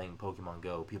that I'm playing Pokemon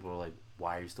Go, people are like,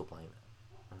 "Why are you still playing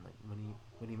that?" I'm like,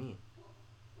 "What do you mean?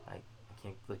 I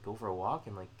can't like go for a walk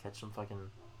and like catch some fucking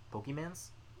Pokemans?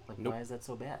 Like, Nope. Why is that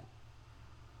so bad?"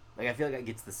 Like, I feel like I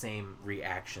get the same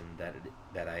reaction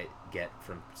that I get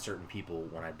from certain people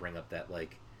when I bring up that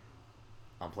like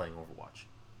I'm playing Overwatch.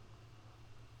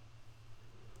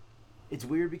 It's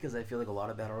weird because I feel like a lot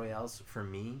of battle royales for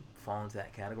me fall into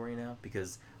that category now,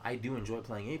 because I do enjoy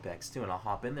playing Apex too, and I'll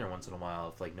hop in there once in a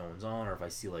while if like no one's on, or if I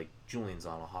see like Julian's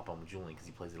on, I'll hop on with Julian because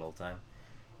he plays it all the time.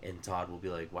 And Todd will be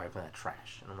like, "Why are you playing that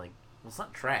trash?" And I'm like, "Well, it's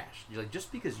not trash. You're like,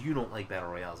 just because you don't like battle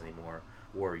royales anymore,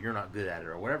 or you're not good at it,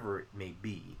 or whatever it may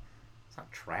be, it's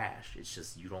not trash. It's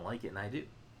just you don't like it, and I do."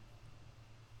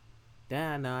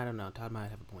 Yeah, no, I don't know. Todd might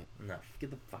have a point. No,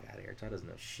 get the fuck out of here. Todd doesn't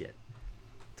know shit.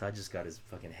 Todd just got his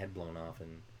fucking head blown off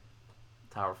in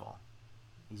Towerfall.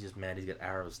 He's just mad he's got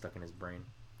arrows stuck in his brain.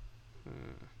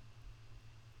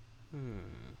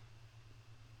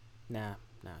 Nah,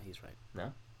 he's right.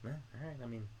 No? Nah, alright. I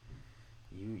mean,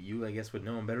 you I guess would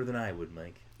know him better than I would,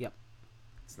 Mike. Yep.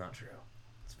 It's not true.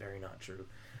 It's very not true.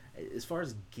 As far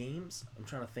as games, I'm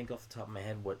trying to think off the top of my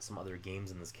head what some other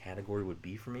games in this category would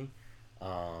be for me.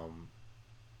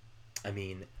 I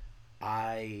mean,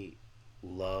 I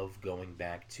love going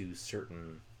back to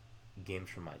certain games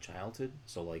from my childhood.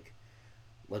 So, like,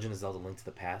 Legend of Zelda Link to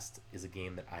the Past is a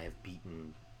game that I have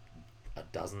beaten a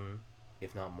dozen,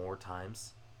 if not more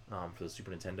times, for the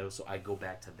Super Nintendo. So I go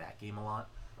back to that game a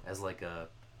lot as, like, a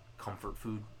comfort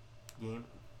food game.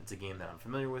 It's a game that I'm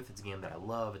familiar with. It's a game that I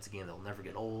love. It's a game that will never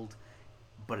get old.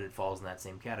 But it falls in that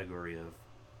same category of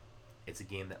it's a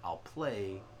game that I'll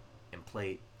play and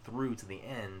play through to the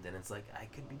end, and it's like I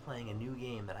could be playing a new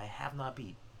game that I have not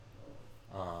beat.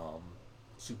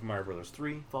 Super Mario Bros.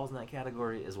 3 falls in that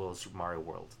category, as well as Super Mario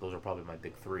World. Those are probably my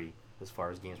big three as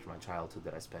far as games from my childhood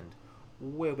that I spend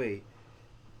way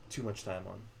too much time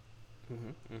on.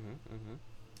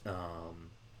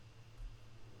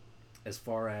 As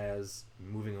far as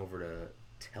moving over to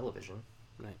television,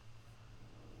 Right.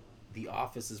 The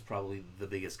Office is probably the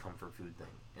biggest comfort food thing,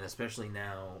 and especially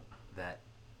now that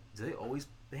they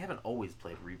haven't always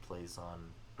played reruns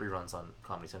on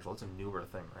Comedy Central. It's a newer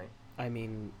thing, right? I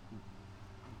mean,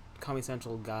 Comedy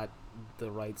Central got the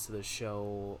rights to the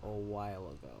show a while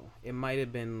ago. It might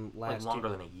have been last Like longer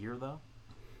year. than a year, though.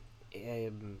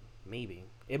 Maybe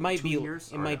it might 2 be.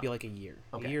 years, It or might no? be like a year,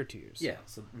 Okay. a year or 2 years. Yeah,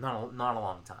 so not a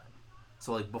long time.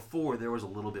 So like before, there was a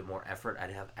little bit more effort.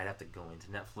 I'd have to go into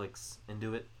Netflix and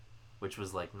do it, which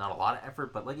was like not a lot of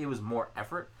effort, but like it was more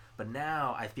effort. But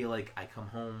now I feel like I come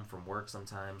home from work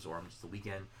sometimes, or I'm just the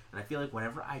weekend, and I feel like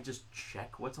whenever I just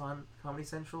check what's on Comedy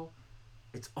Central,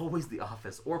 it's always The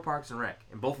Office or Parks and Rec,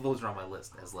 and both of those are on my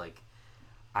list as like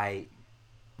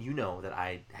that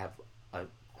I have a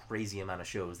crazy amount of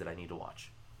shows that I need to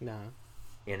watch. Nah.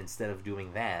 And instead of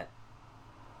doing that,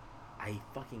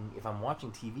 if I'm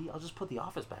watching TV, I'll just put The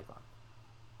Office back on.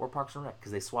 Or Parks and Rec,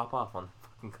 because they swap off on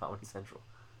fucking Comedy Central.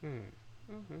 Do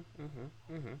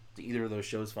either of those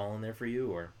shows fall in there for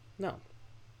you, or? No,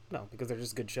 because they're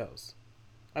just good shows.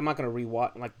 I'm not gonna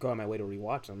go on my way to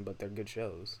rewatch them, but they're good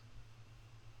shows.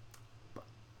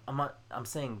 I'm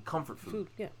saying comfort food.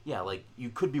 Yeah. Yeah, like, you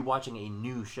could be watching a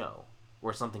new show,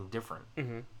 or something different.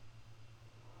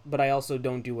 But I also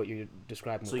don't do what you're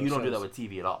describing. So with you those don't do shows. that with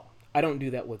TV at all? I don't do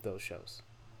that with those shows.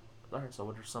 Alright, so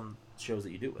what are some shows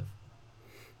that you do it with?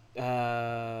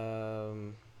 I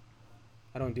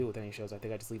don't do it with any shows. I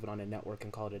think I just leave it on a network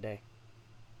and call it a day.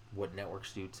 What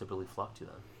networks do you typically flock to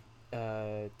then?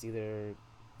 It's either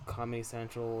Comedy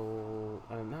Central,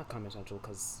 not Comedy Central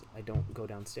because I don't go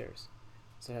downstairs.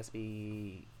 So it has to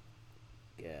be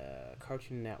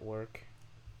Cartoon Network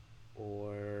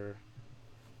or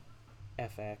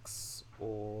FX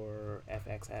or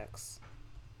FXX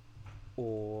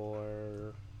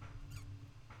or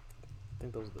I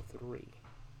think those are the three.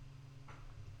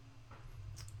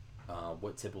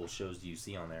 What typical shows do you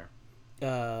see on there?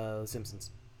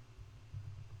 Simpsons.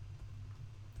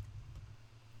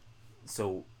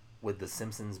 So, would The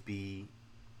Simpsons be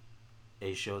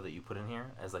a show that you put in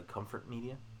here as like comfort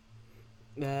media?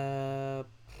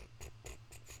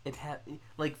 It had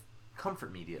like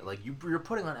comfort media. Like you're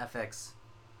putting on FX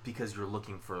because you're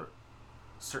looking for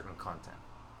certain content.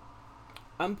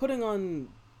 I'm putting on.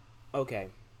 Okay,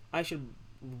 I should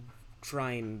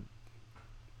try and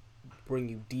bring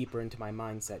you deeper into my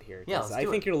mindset here. Yeah, let's I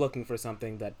do think it. you're looking for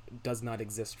something that does not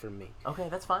exist for me. Okay,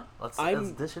 that's fine. Let's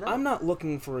dish it out. I'm not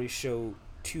looking for a show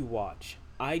to watch.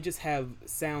 I just have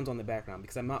sounds on the background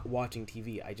because I'm not watching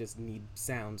TV. I just need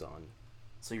sounds on.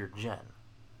 So you're Jen.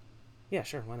 Yeah,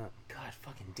 sure. Why not? God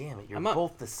fucking damn it! You're I'm not-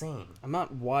 both the same. I'm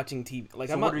not watching TV. Like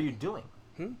So I'm what not. are you doing?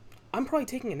 I'm probably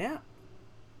taking a nap.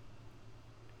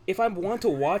 If I want to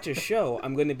watch a show,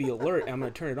 I'm going to be alert and I'm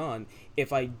going to turn it on.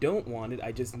 If I don't want it,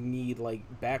 I just need like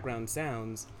background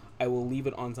sounds. I will leave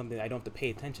it on something I don't have to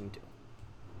pay attention to.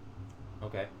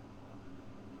 Okay.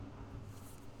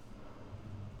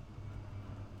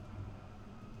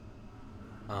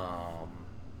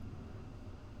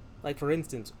 Like for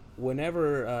instance,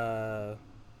 whenever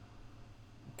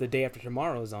The Day After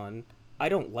Tomorrow is on, I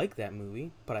don't like that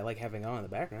movie, but I like having it on in the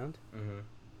background. Mm-hmm.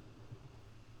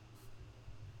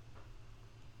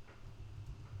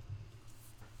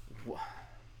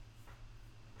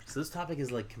 So this topic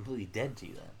is like completely dead to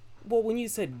you then? Well, when you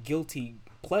said guilty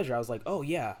pleasure, I was like, oh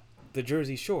yeah, The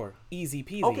Jersey Shore, easy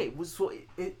peasy. Okay, well, so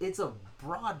it's a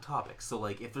broad topic. So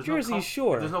like, if there's Jersey no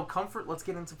Shore. if there's no comfort, let's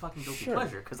get into fucking guilty Sure.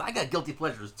 pleasure because I got guilty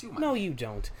pleasures too. Mike. No, you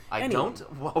don't. I don't.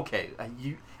 Well, okay,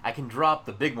 I can drop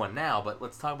the big one now, but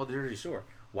let's talk about the Jersey Shore.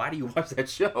 Why do you watch that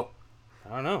show?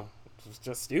 I don't know. It's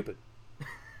just stupid.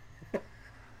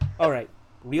 All right,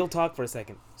 real talk for a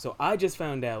second. So I just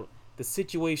found out the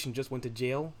situation just went to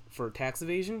jail for tax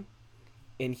evasion,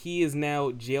 and he is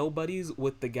now jail buddies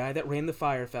with the guy that ran the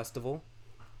Fire Festival,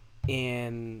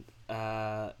 and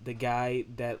the guy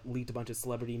that leaked a bunch of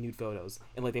celebrity nude photos,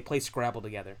 and like they play Scrabble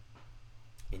together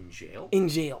In jail? in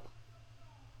jail.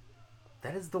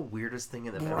 That is the weirdest thing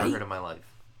I've ever Right? heard in my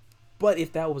life. But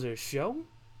if that was a show,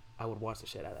 I would watch the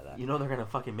shit out of that. You know they're gonna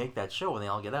fucking make that show when they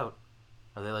all get out.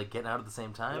 Are they like getting out at the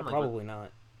same time? Yeah, Like, probably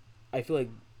not. I feel like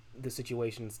the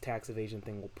situation's tax evasion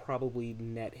thing will probably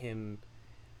net him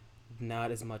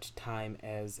not as much time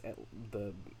as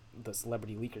the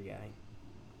celebrity leaker guy.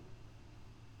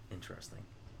 Interesting.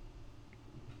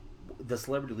 The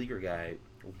celebrity leaker guy,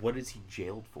 what is he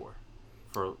jailed for?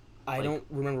 For I like, don't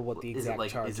remember what the exact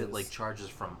charge is it like charges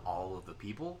from all of the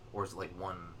people, or is it like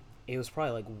one? It was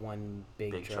probably like one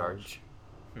big Big charge.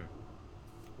 charge.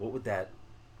 What would that?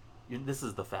 This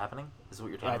is the fappening. Is what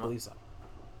you're talking I about? believe so.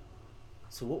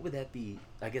 So what would that be?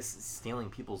 I guess stealing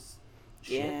people's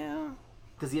shit. Yeah.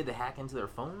 Because he had to hack into their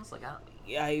phones. Like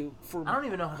I don't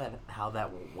even know how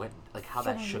that went. Like how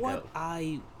that shook what out.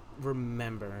 I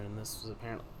remember, and this was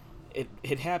apparently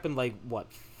it happened like what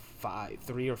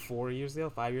 3 or 4 years ago,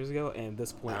 5 years ago, and at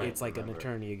this point I don't it's like remember. an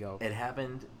eternity ago. It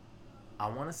happened. I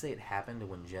want to say it happened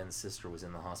when Jen's sister was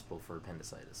in the hospital for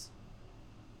appendicitis.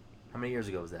 How many years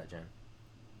ago was that, Jen?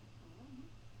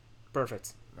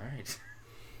 Perfect. All right.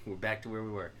 We're back to where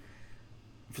we were.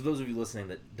 For those of you listening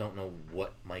that don't know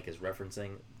what Mike is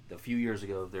referencing, a few years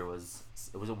ago it was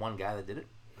a one guy that did it.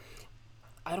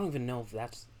 I don't even know if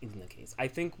that's even the case. I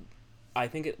think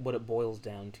what it boils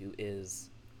down to is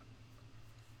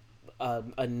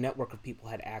a network of people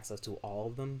had access to all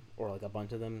of them, or like a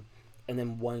bunch of them, and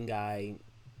then one guy,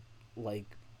 like,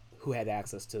 who had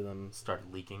access to them,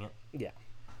 Started leaking it. yeah.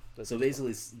 So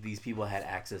basically, these people had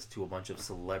access to a bunch of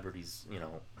celebrities,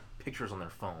 pictures on their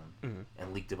phone, Mhm.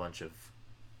 and leaked a bunch of,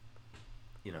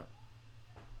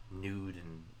 nude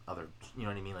and other, you know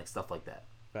what I mean, like stuff like that.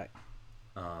 Right.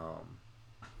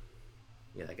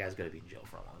 Yeah, that guy's got to be in jail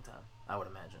for a long time. I would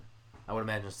imagine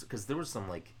because there was some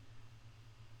like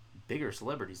bigger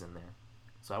celebrities in there,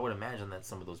 so I would imagine that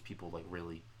some of those people like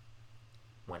really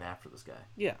went after this guy.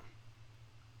 Yeah.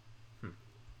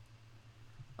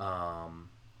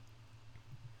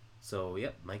 So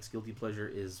yep, Mike's guilty pleasure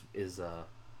is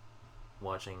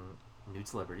watching nude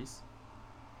celebrities.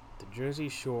 The Jersey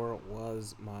Shore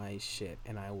was my shit,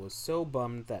 and I was so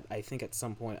bummed that I think at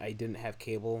some point I didn't have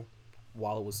cable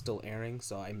while it was still airing,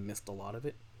 so I missed a lot of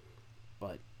it.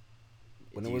 But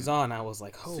when it was on, I was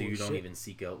like, "Holy so you shit!" don't even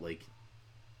seek out like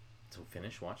to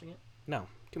finish watching it? No,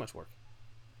 too much work.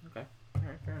 Okay, all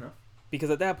right, fair enough. Because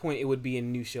at that point, it would be a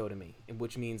new show to me,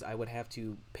 which means I would have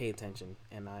to pay attention,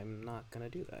 and I'm not gonna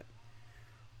do that.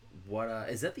 What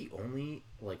is that the only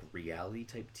like reality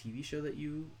type TV show that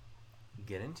you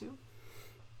get into?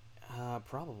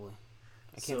 Probably.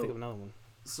 I can't think of another one.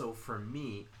 So for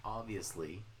me,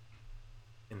 obviously,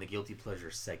 in the guilty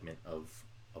pleasure segment of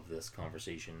this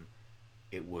conversation,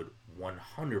 it would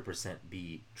 100%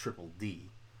 be Triple D.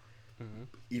 Mm-hmm.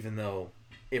 Even though,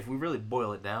 if we really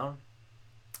boil it down,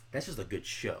 that's just a good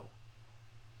show.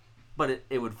 But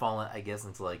it would fall, I guess,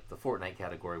 into like the Fortnite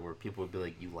category where people would be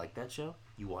like, "You like that show?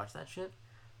 You watch that shit?"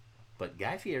 But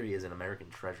Guy Fieri is an American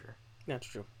treasure. That's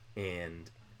true. And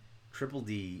Triple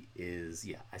D is,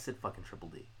 yeah, I said fucking Triple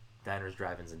D. Diners,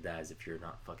 Drive-Ins, and Dives, if you're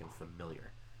not fucking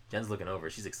familiar. Jen's looking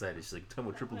over. She's excited. She's like, "Tell me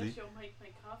what Triple I'm D." gonna show Mike my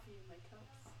coffee in my cups.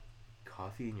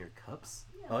 Coffee in your cups?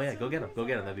 Yeah, Oh, yeah, so go get him. Go where's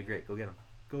get him. that? That'd be great. Go get him.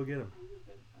 Go get him. Oh, you're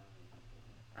good.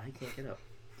 Oh, I can't get up.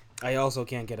 I also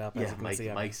can't get up. As Yeah, you can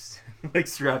see.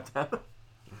 Mike's strapped down.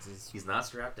 This is- He's not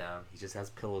strapped down. He just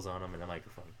has pillows on him and a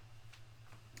microphone.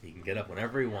 He can get up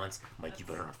whenever he wants. Mike, you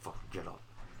better not fucking get up.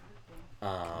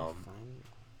 Fine.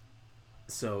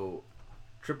 So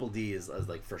Triple D is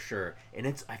like for sure, and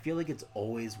I feel like it's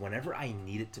always whenever I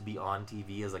need it to be on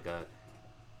TV as like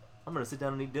I'm gonna sit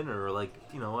down and eat dinner, or like,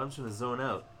 you know, I'm just gonna zone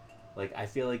out. Like, I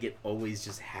feel like it always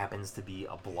just happens to be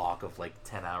a block of like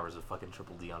 10 hours of fucking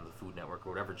Triple D on the Food Network or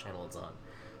whatever channel it's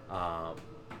on.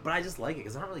 But I just like it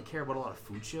because I don't really care about a lot of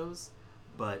food shows,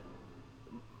 but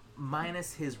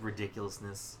minus his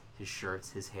ridiculousness, his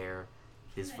shirts, his hair,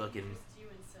 his Can I fucking interest you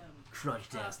in some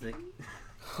crunch-tastic.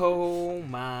 Oh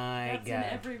my That's in god.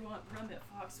 every rum at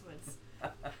Foxwoods.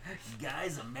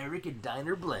 Guys, American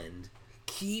Diner Blend.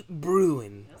 Keep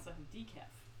brewing. They also have decaf.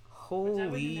 Which I wouldn't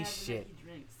Holy imagine that shit. he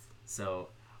drinks. So,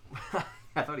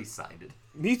 I thought he signed it.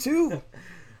 Me too.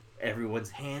 Everyone's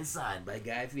hand signed by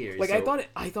Guy Fieri. Like, so,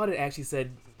 I thought it actually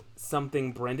said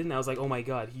something Brendan. I was like, oh my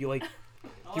god. He like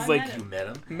Oh, He's I like- met You him. met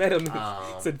him? met him.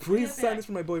 Said, Yeah, please sign back. this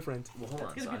for my boyfriend. Well, hold on.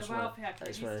 That's gonna be I the just wanna- wild pack I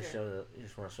just for want to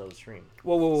Easter. show the stream.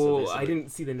 Whoa, whoa, whoa, So whoa. I basically-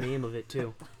 didn't see the name of it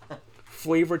too.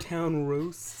 Flavortown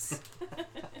Roasts.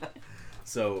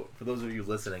 So, for those of you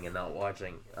listening and not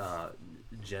watching,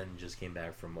 Jen just came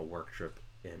back from a work trip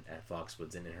at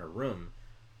Foxwoods, and in her room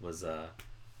was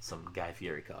some Guy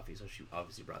Fieri coffee. So she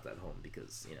obviously brought that home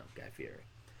because, you know, Guy Fieri.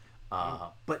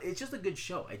 But it's just a good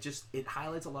show. It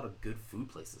highlights a lot of good food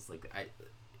places. Like,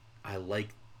 I like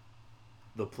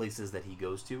the places that he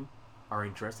goes to are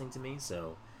interesting to me.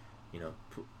 So, you know,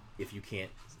 if you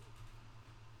can't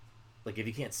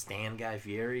stand Guy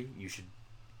Fieri, you should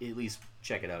at least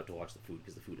check it out to watch the food,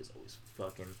 because the food is always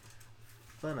fucking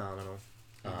phenomenal.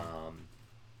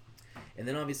 And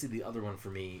then obviously the other one for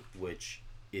me, which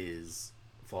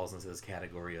falls into this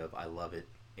category of I love it,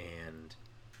 and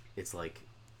it's like,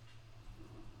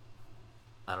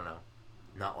 I don't know,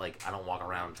 not like I don't walk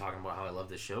around talking about how I love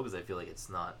this show, because I feel like it's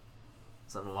not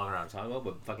something to walk around and talk about,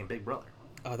 but fucking Big Brother.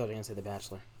 Oh, I thought you were gonna say The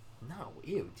Bachelor. No,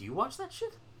 ew. Do you watch that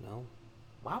shit? No,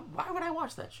 Why would I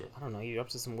watch that shit? I don't know. You're up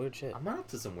to some weird shit. I'm not up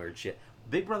to some weird shit.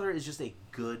 Big Brother is just a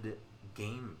good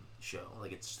game show.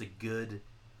 Like, it's just a good,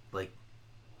 like,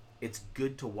 it's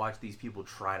good to watch these people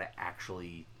try to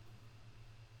actually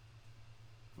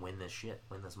win this shit,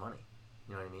 win this money.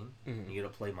 You know what I mean? Mhm. You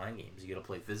gotta play mind games. You gotta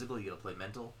play physical. You gotta play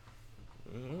mental.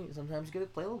 Sometimes you gotta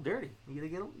play a little dirty. You gotta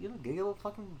get a little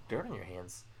fucking dirt on your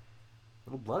hands, a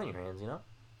little blood on your hands. You know,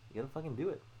 you gotta fucking do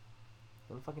it.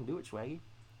 You gotta fucking do it, Swaggy.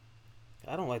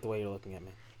 I don't like the way you're looking at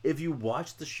me. If you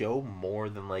watch the show more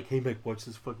than like, hey Mike, watch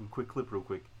this fucking quick clip real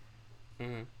quick.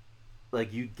 Mm-hmm.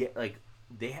 Like, you get like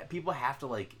people have to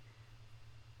like.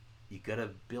 You gotta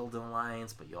build an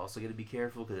alliance, but you also gotta be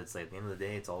careful, because it's like at the end of the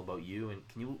day, it's all about you. And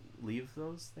can you leave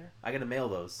those there? I gotta mail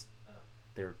those.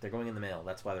 They're going in the mail.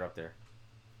 That's why they're up there.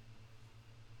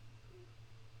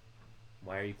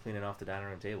 Why are you cleaning off the dining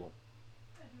room table?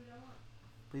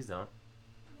 Please don't.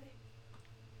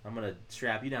 I'm gonna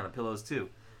strap you down to pillows too.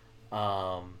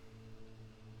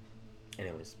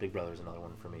 Anyways, Big Brother is another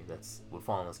one for me that's would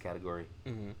fall in this category.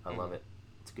 Mm-hmm. I love it.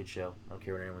 It's a good show. I don't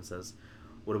care what anyone says.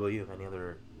 What about you? Any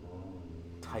other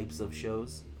types of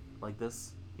shows like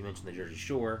this? You mentioned the Jersey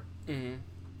Shore. Mm-hmm.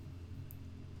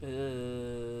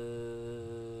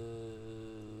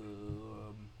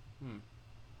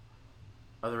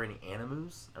 Are there any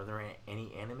animes? Are there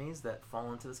any animes that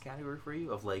fall into this category for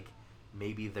you? Of like,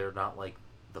 maybe they're not like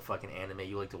the fucking anime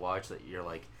you like to watch, that you're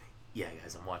like, yeah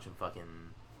guys, I'm watching fucking,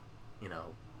 you know,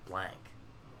 blank.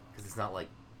 Because it's not like,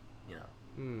 you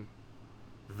know,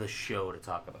 the show to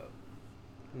talk about.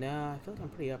 Nah, I feel like I'm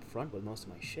pretty upfront with most of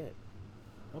my shit.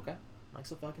 Okay.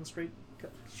 Mike's a fucking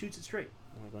shoots it straight.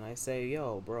 Like when I say,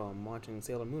 yo, bro, I'm watching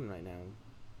Sailor Moon right now,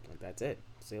 Like, that's it.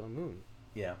 Sailor Moon.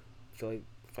 Yeah. Feel like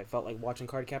if I felt like watching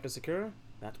Cardcaptor Sakura,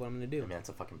 that's what I'm gonna do. I mean, it's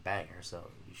a fucking banger, so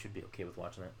you should be okay with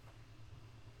watching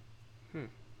it.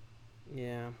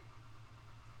 Yeah.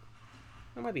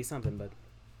 There might be something, but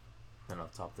And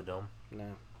off top of the dome.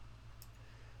 no.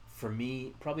 For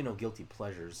me, probably no guilty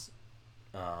pleasures.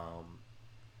 Man,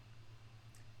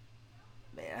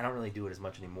 I don't really do it as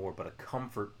much anymore, but a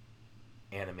comfort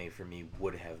anime for me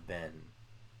would have been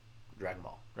Dragon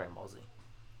Ball Z.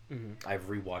 Mm-hmm. I've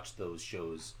rewatched those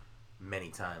shows many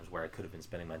times where I could have been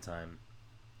spending my time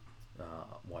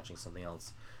watching something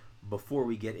else. Before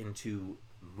we get into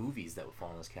movies that would fall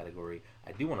in this category,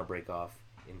 I do want to break off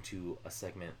into a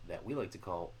segment that we like to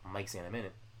call Mike's Anime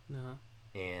Minute. Uh-huh.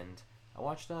 And I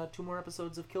watched 2 more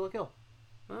episodes of Kill la Kill.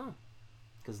 Oh.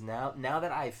 Because now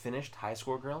that I finished High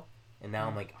Score Girl, and now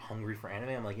I'm like hungry for anime,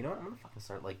 I'm like, you know what? I'm gonna fucking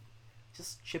start like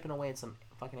just chipping away at some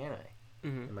fucking anime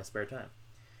Mm-hmm. in my spare time.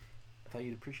 I thought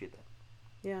you'd appreciate that.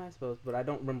 Yeah, I suppose, but I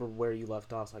don't remember where you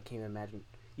left off, so I can't imagine.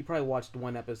 You probably watched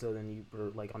 1 episode and you were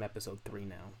like on episode 3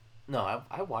 now. No,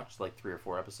 I watched like 3 or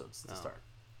 4 episodes to Oh. start.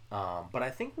 But I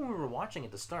think when we were watching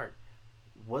it to start,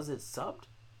 was it subbed?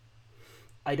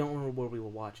 I don't remember where we were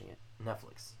watching it.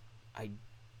 Netflix. I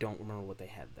don't remember what they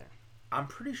had there. I'm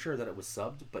pretty sure that it was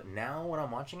subbed, but now when I'm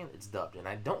watching it, it's dubbed, and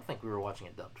I don't think we were watching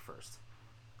it dubbed first.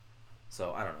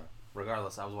 So I don't know.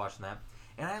 Regardless, I was watching that,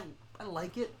 and I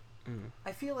like it. Mm-hmm.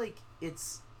 I feel like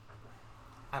it's,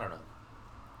 I don't know.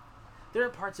 There are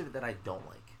parts of it that I don't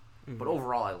like, Mm-hmm. but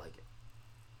overall I like it.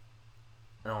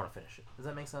 And I want to finish it. Does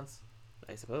that make sense?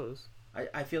 I suppose.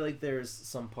 I feel like there's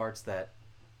some parts that,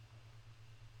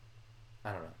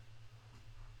 I don't know.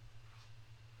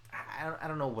 I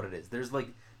don't know what it is. There's like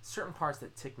certain parts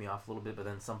that tick me off a little bit, but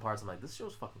then some parts I'm like, this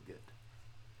show's fucking good.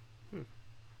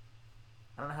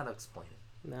 I don't know how to explain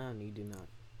it. No, you do not.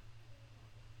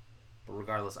 But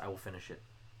regardless, I will finish it.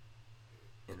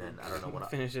 And then I don't know what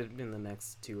Finish it in the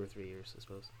next 2 or 3 years, I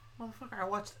suppose. Motherfucker, I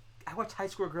watched High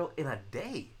Score Girl in a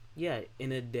day. Yeah,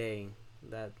 in a day.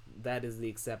 That is the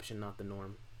exception, not the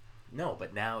norm. No,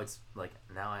 but now it's like,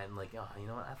 now I'm like, oh, you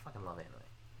know what? I fucking love anime.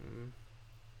 Mm-hmm.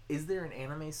 Is there an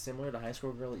anime similar to High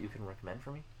Score Girl that you can recommend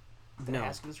for me? Did No. I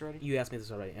ask you this already? You asked me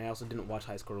this already, and I also didn't watch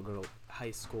High Score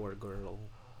Girl,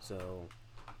 so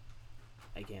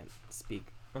I can't speak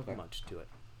Okay. much to it.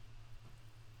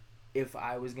 If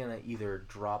I was gonna either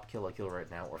drop Kill la Kill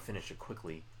right now or finish it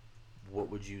quickly, what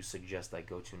would you suggest I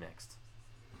go to next?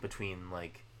 Between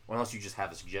like, well, unless you just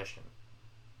have a suggestion,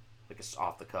 like it's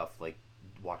off the cuff, like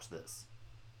watch this,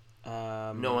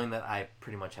 knowing that I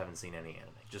pretty much haven't seen any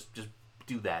anime. Just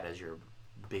do that as your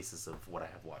basis of what I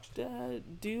have watched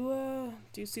Do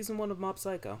season 1 of Mob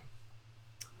Psycho.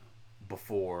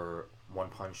 before One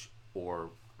Punch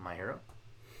or My Hero.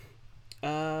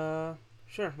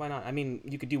 Sure, why not? I mean,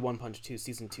 you could do One Punch 2.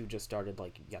 Season 2 just started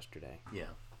like yesterday. Yeah.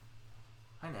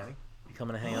 Hi, Navi. You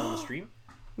coming to hang out on the stream?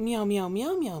 Meow meow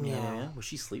meow meow meow. Yeah. Was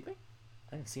she sleeping?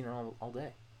 I haven't seen her all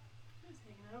day. I was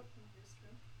hanging out in the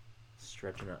restroom.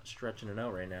 Stretching it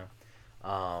out right now.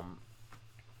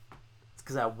 It's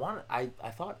because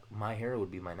I thought My Hero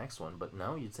would be my next one, but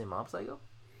no, you'd say Mob Psycho?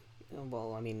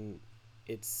 Well, I mean,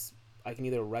 I can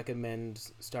either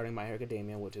recommend starting My Hero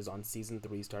Academia, which is on season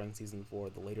 3, starting season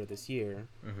 4 later this year,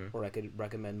 or I could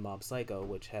recommend Mob Psycho,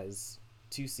 which has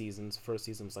 2 seasons. First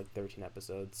season was like 13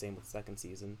 episodes, same with second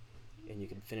season, and you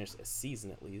can finish a season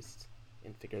at least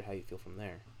and figure out how you feel from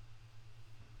there.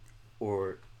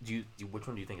 Or which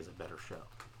one do you think is a better show?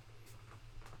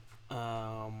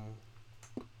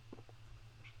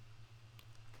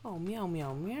 Oh, meow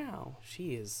meow meow.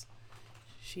 She is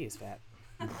fat.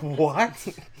 What?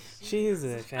 She is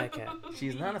a fat cat.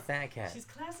 She's not a fat cat. She's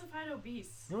classified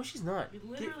obese. No, she's not. You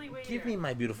literally weigh Give her. me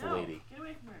my beautiful No, lady. get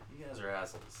away from her. You guys are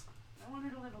assholes. I want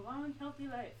her to live a long, healthy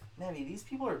life. Navi, these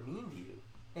people are mean to you.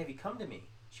 Navi, come to me.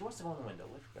 She wants to go in the window.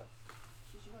 Let her go.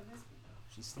 She should go in this window.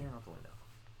 She's staring out the window.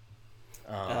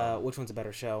 Which one's a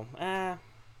better show?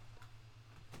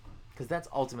 Because that's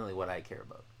ultimately what I care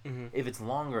about. Mm-hmm. If it's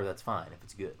longer, that's fine. If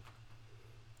it's good.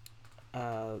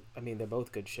 I mean, they're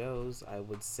both good shows. I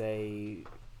would say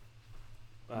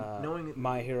Knowing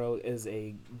My Hero is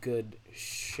a good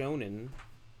shonen,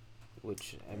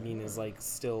 which, I mean, is, like,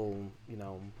 still,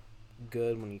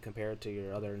 good when you compare it to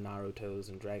your other Narutos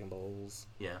and Dragon Balls,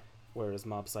 Yeah. whereas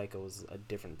Mob Psycho is a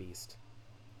different beast.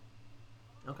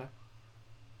 Okay.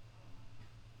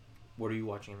 What are you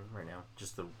watching right now?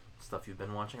 Just the stuff you've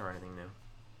been watching or anything new?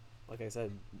 Like I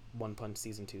said, One Punch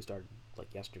Season 2 started,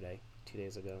 like, yesterday, 2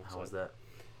 days ago. How so was that?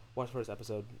 Watched the first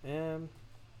episode. It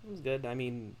was good. I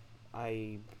mean,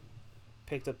 I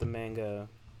picked up the manga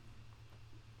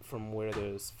from where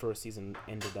the first season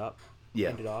ended off.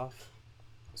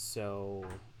 So,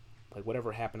 like,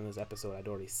 whatever happened in this episode, I'd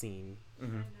already seen.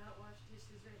 Mm-hmm. Can I not wash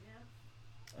dishes right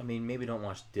now? I mean, maybe don't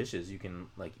wash dishes. You can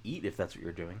like eat if that's what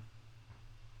you're doing.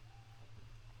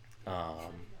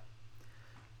 Well,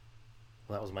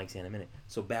 that was Mike's in a minute.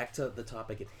 So back to the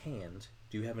topic at hand.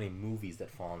 Do you have any movies that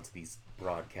fall into these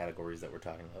broad categories that we're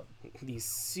talking about? These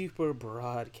super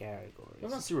broad categories.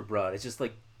 Well, not super broad. It's just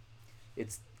like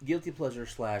it's guilty pleasure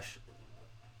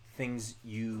 / things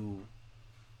you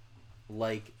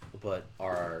like but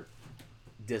are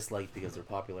disliked because they're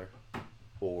popular,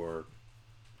 or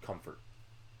comfort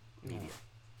media.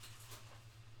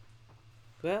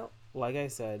 Well, like I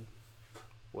said,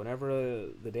 whenever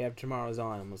the day after tomorrow's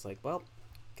on, I was like, well,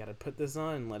 gotta put this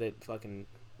on and let it fucking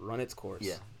run its course.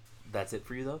 Yeah. That's it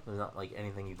for you, though? There's not, like,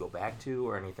 anything you go back to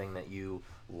or anything that you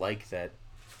like that,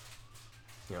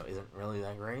 isn't really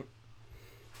that great?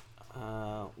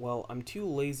 Well, I'm too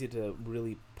lazy to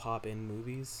really pop in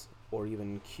movies or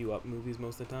even queue up movies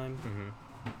most of the time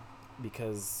Mm-hmm.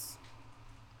 because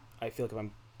I feel like if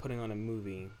I'm putting on a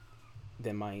movie,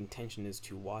 then my intention is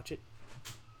to watch it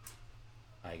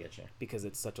I get you. because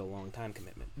it's such a long time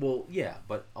commitment. Well, yeah,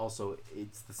 but also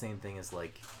it's the same thing as,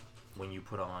 like, when you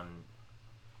put on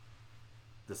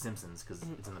The Simpsons because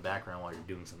it's in the background while you're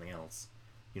doing something else.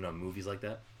 You know, movies like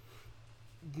that?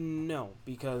 No,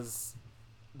 because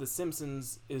The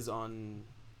Simpsons is on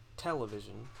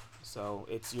television, so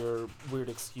it's your weird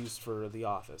excuse for The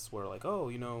Office, where like,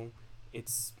 oh,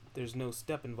 there's no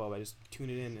step involved. I just tune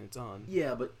it in and it's on.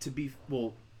 Yeah, but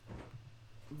For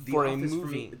a Office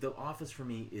movie. The Office for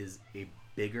me is a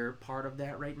bigger part of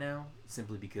that right now,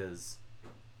 simply because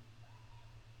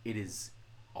it is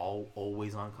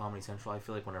always on Comedy Central. I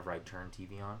feel like whenever I turn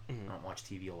TV on, Mhm. I don't watch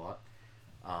TV a lot.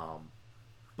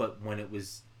 But when it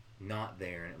was not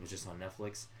there and it was just on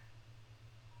Netflix,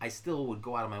 I still would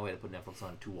go out of my way to put Netflix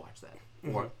on to watch that,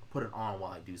 or put it on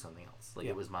while I do something else. Like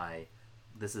Yeah. it was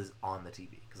this is on the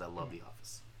TV because I love The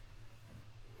Office.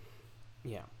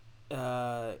 Yeah.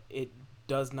 It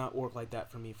does not work like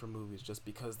that for me for movies, just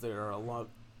because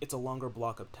it's a longer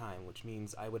block of time, which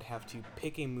means I would have to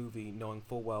pick a movie knowing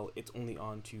full well it's only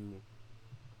on to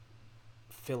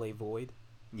fill a void,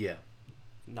 Yeah.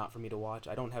 not for me to watch.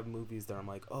 I don't have movies that I'm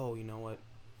like, oh, you know what?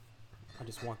 I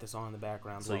just want this on in the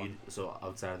background. So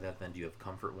outside of that, then do you have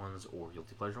comfort ones or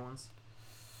guilty pleasure ones,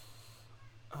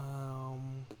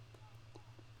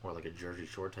 or like a Jersey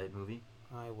Shore type movie?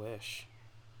 I wish.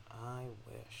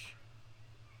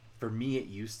 For me, it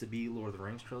used to be Lord of the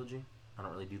Rings trilogy. I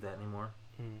don't really do that anymore.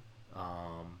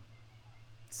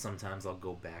 Sometimes I'll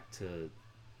go back to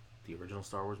the original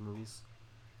Star Wars movies.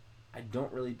 I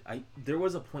don't really. There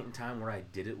was a point in time where I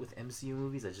did it with MCU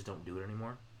movies. I just don't do it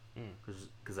anymore because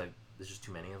there's just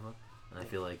too many of them, and I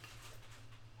feel like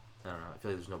I don't know. I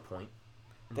feel like there's no point.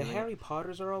 in The doing it. Harry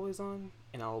Potters are always on,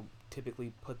 and I'll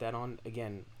typically put that on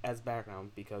again as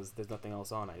background because there's nothing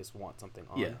else on. I just want something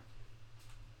on. Yeah.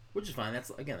 Which is fine. That's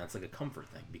like a comfort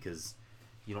thing because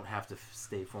you don't have to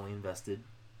stay fully invested.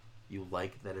 You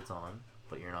like that it's on,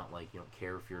 but you're not like you don't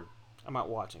care if you're. I'm not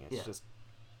watching it. It's Yeah. just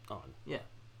on. Yeah.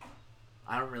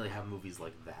 I don't really have movies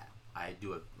like that. I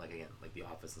do it like The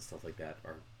Office and stuff like that,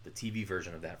 or the TV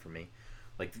version of that for me.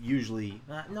 Like usually,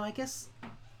 no, I guess.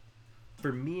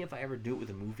 For me, if I ever do it with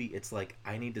a movie, it's like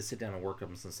I need to sit down and work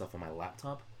on some stuff on my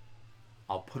laptop.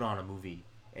 I'll put on a movie,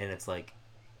 and it's like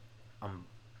I'm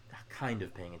kind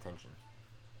of paying attention,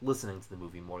 listening to the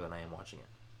movie more than I am watching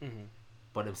it. Mm-hmm.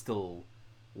 But I'm still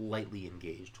lightly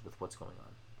engaged with what's going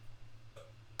on.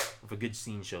 If a good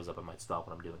scene shows up, I might stop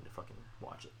what I'm doing to fucking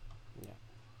watch it. Yeah.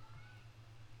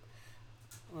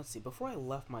 Let's see. Before I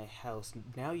left my house,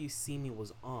 Now You See Me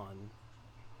was on.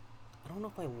 I don't know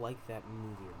if I like that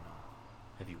movie or not.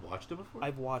 Have you watched it before?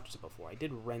 I've watched it before. I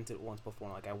did rent it once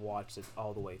before. And, I watched it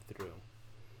all the way through.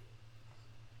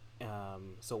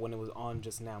 So when it was on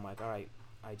just now, I'm like, all right,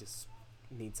 I just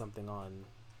need something on,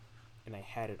 and I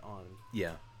had it on.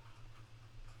 Yeah.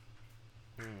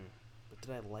 But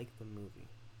did I like the movie?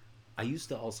 I used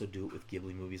to also do it with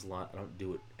Ghibli movies a lot. I don't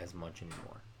do it as much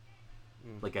anymore.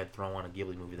 Like I'd throw on a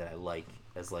Ghibli movie that I like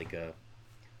as like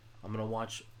I'm gonna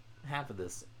watch half of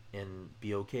this and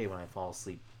be okay when I fall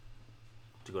asleep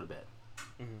to go to bed.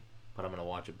 But I'm gonna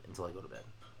watch it until I go to bed.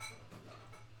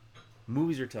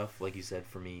 Movies are tough, like you said.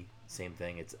 For me, same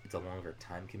thing. It's a longer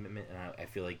time commitment, and I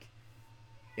feel like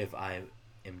if I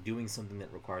am doing something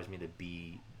that requires me to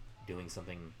be doing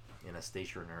something in a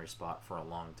stationary spot for a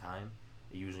long time,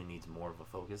 it usually needs more of a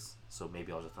focus. So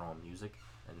maybe I'll just throw on music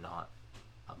and not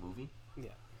a movie. Yeah.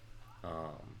 I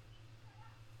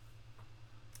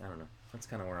don't know. That's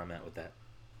kind of where I'm at with that.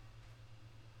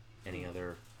 Any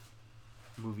other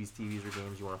movies, TVs, or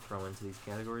games you want to throw into these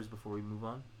categories before we move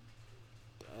on?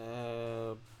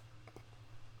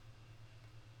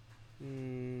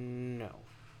 No.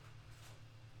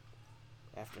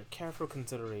 After careful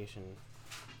consideration,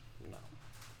 no.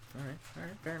 All right,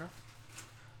 fair enough.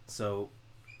 So,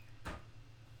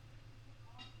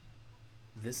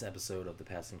 this episode of the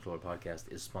Passing Controller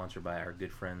podcast is sponsored by our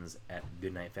good friends at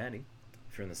Goodnight Fatty.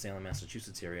 If you're in the Salem,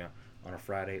 Massachusetts area on a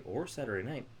Friday or Saturday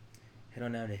night, head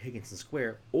on down to Higginson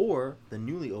Square or the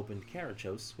newly opened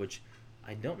Carachos, which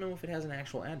I don't know if it has an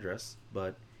actual address,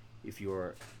 but if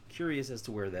you're curious as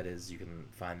to where that is, you can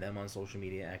find them on social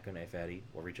media at Goodnight Fatty,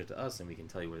 or reach out to us and we can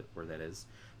tell you where that is.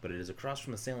 But it is across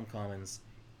from the Salem Commons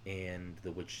and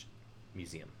the Witch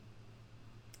Museum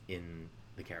in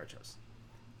the Carachos.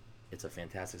 It's a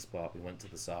fantastic spot. We went to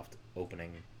the soft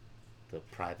opening, the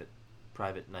private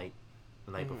night,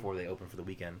 the night before they opened for the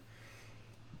weekend,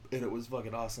 and it was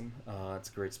fucking awesome. It's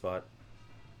a great spot.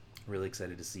 Really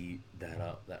excited to see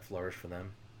that flourish for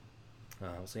them.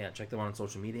 So yeah, check them out on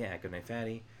social media at Goodnight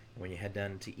Fatty. And when you head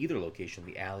down to either location,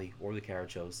 the Alley or the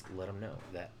Carachos, let them know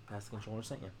that Pass the Controller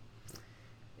sent you.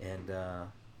 And I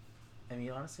mean,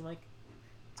 honestly, Mike,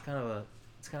 it's kind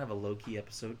of a low key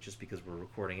episode just because we're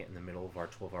recording it in the middle of our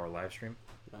 12-hour live stream.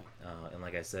 Right. And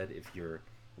like I said, if you're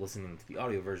listening to the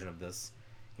audio version of this,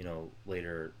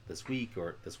 later this week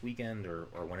or this weekend or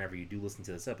whenever you do listen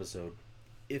to this episode,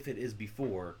 if it is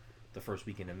before the first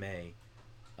weekend of May,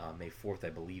 May 4th,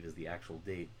 I believe, is the actual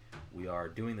date, we are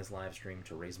doing this live stream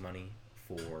to raise money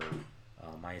for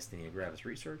myasthenia gravis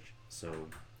research. So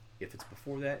if it's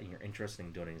before that and you're interested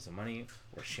in donating some money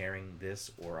or sharing this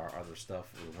or our other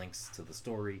stuff, or links to the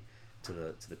story, to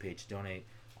the page to donate,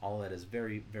 all that is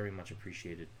very, very much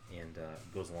appreciated and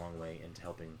goes a long way into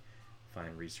helping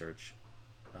find research,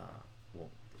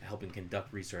 helping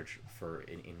conduct research for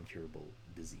an incurable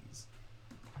disease.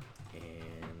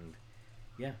 And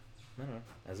yeah, I don't know.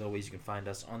 As always, you can find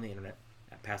us on the internet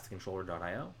at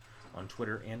passthecontroller.io, on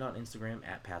Twitter and on Instagram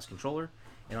at passcontroller,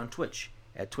 and on Twitch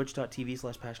at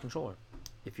twitch.tv/passcontroller.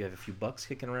 If you have a few bucks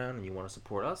kicking around and you want to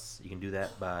support us, you can do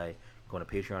that by going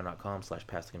to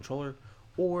patreon.com/passthecontroller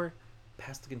or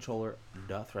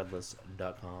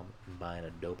passthecontroller.threadless.com and buying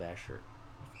a dope ass shirt.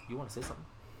 You want to say something?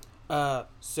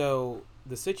 So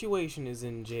the situation is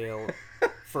in jail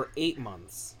for 8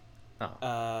 months.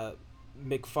 Oh.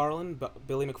 Billy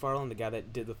McFarland, the guy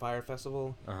that did the Fire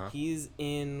Festival, he's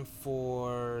in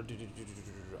for,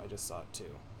 I just saw it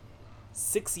too,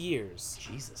 6 years.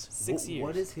 Jesus. 6 years.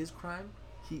 What is his crime?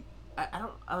 I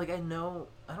don't really know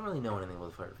anything about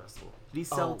the Fire Festival. Did he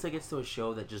sell tickets to a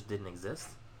show that just didn't exist?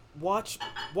 Watch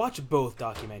both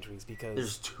documentaries because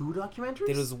There's 2 documentaries?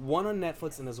 there's one on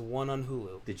Netflix and there's one on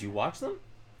Hulu. Did you watch them?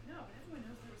 No, everyone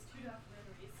knows there was 2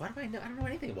 documentaries. Why do I know? I don't know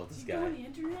anything about this Did you go guy. on the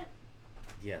internet?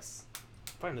 Yes.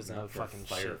 Probably doesn't know Not for fucking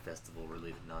Fire shit. Festival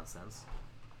related nonsense.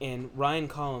 And Ryan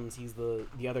Collins, he's the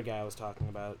other guy I was talking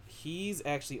about. He's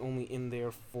actually only in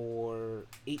there for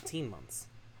 18 months.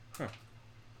 Huh.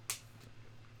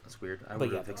 That's weird. I But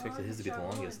would yeah. have expected his to be the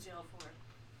longest. In jail for?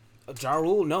 Ja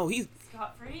Rule, no, he's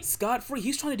Scot-free? scot-free.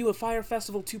 He's trying to do a Fire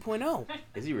Festival 2.0.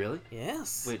 Is he really?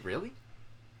 Yes. Wait, really?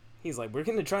 He's like, we're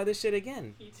going to try this shit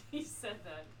again. He said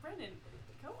that. Brendan,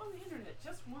 go on the internet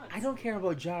just once. I don't care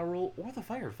about Ja Rule or the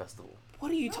Fire Festival.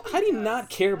 What are you Nobody how do you does. not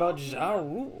care about Nobody Ja does.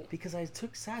 Rule? Because I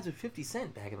took sides with 50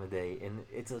 Cent back in the day, and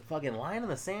it's a fucking line in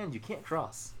the sand you can't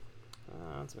cross.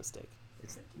 That's a mistake.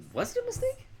 Was it a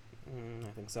mistake?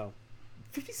 I think so.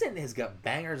 50 Cent has got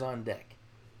bangers on deck.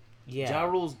 Yeah. Ja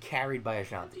Rule's carried by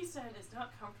Ashanti. 50 Cent is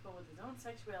not comfortable with his own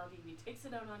sexuality and he takes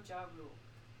it out on Ja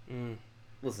Rule.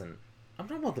 Listen, I'm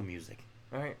talking about the music,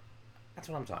 alright? That's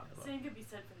what I'm talking about. Same could be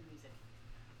said for the music.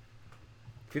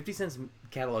 50 Cent's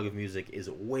catalog of music is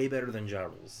way better than Ja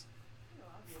Rule's. You know,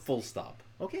 obviously. Full stop.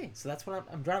 Okay, so that's what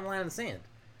I'm drawing the line in the sand.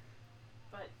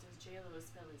 But does J-Lo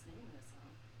spell his name in this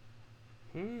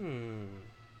song?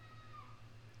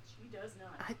 She does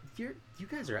not. You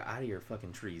guys are out of your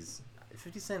fucking trees.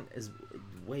 50 Cent is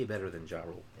way better than Ja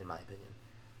Rule, in my opinion.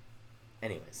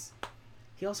 Anyways,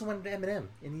 he also went to Eminem,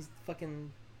 and he's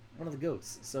fucking one of the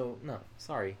goats. So, no,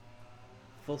 sorry.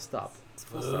 Full stop.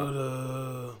 Full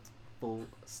stop. Full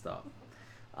stop.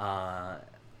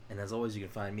 And as always, you can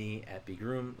find me at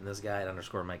BigRoom and this guy at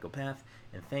 _MichaelPath.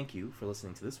 And thank you for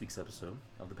listening to this week's episode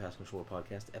of the Pass Controller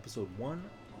Podcast, episode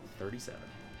 137.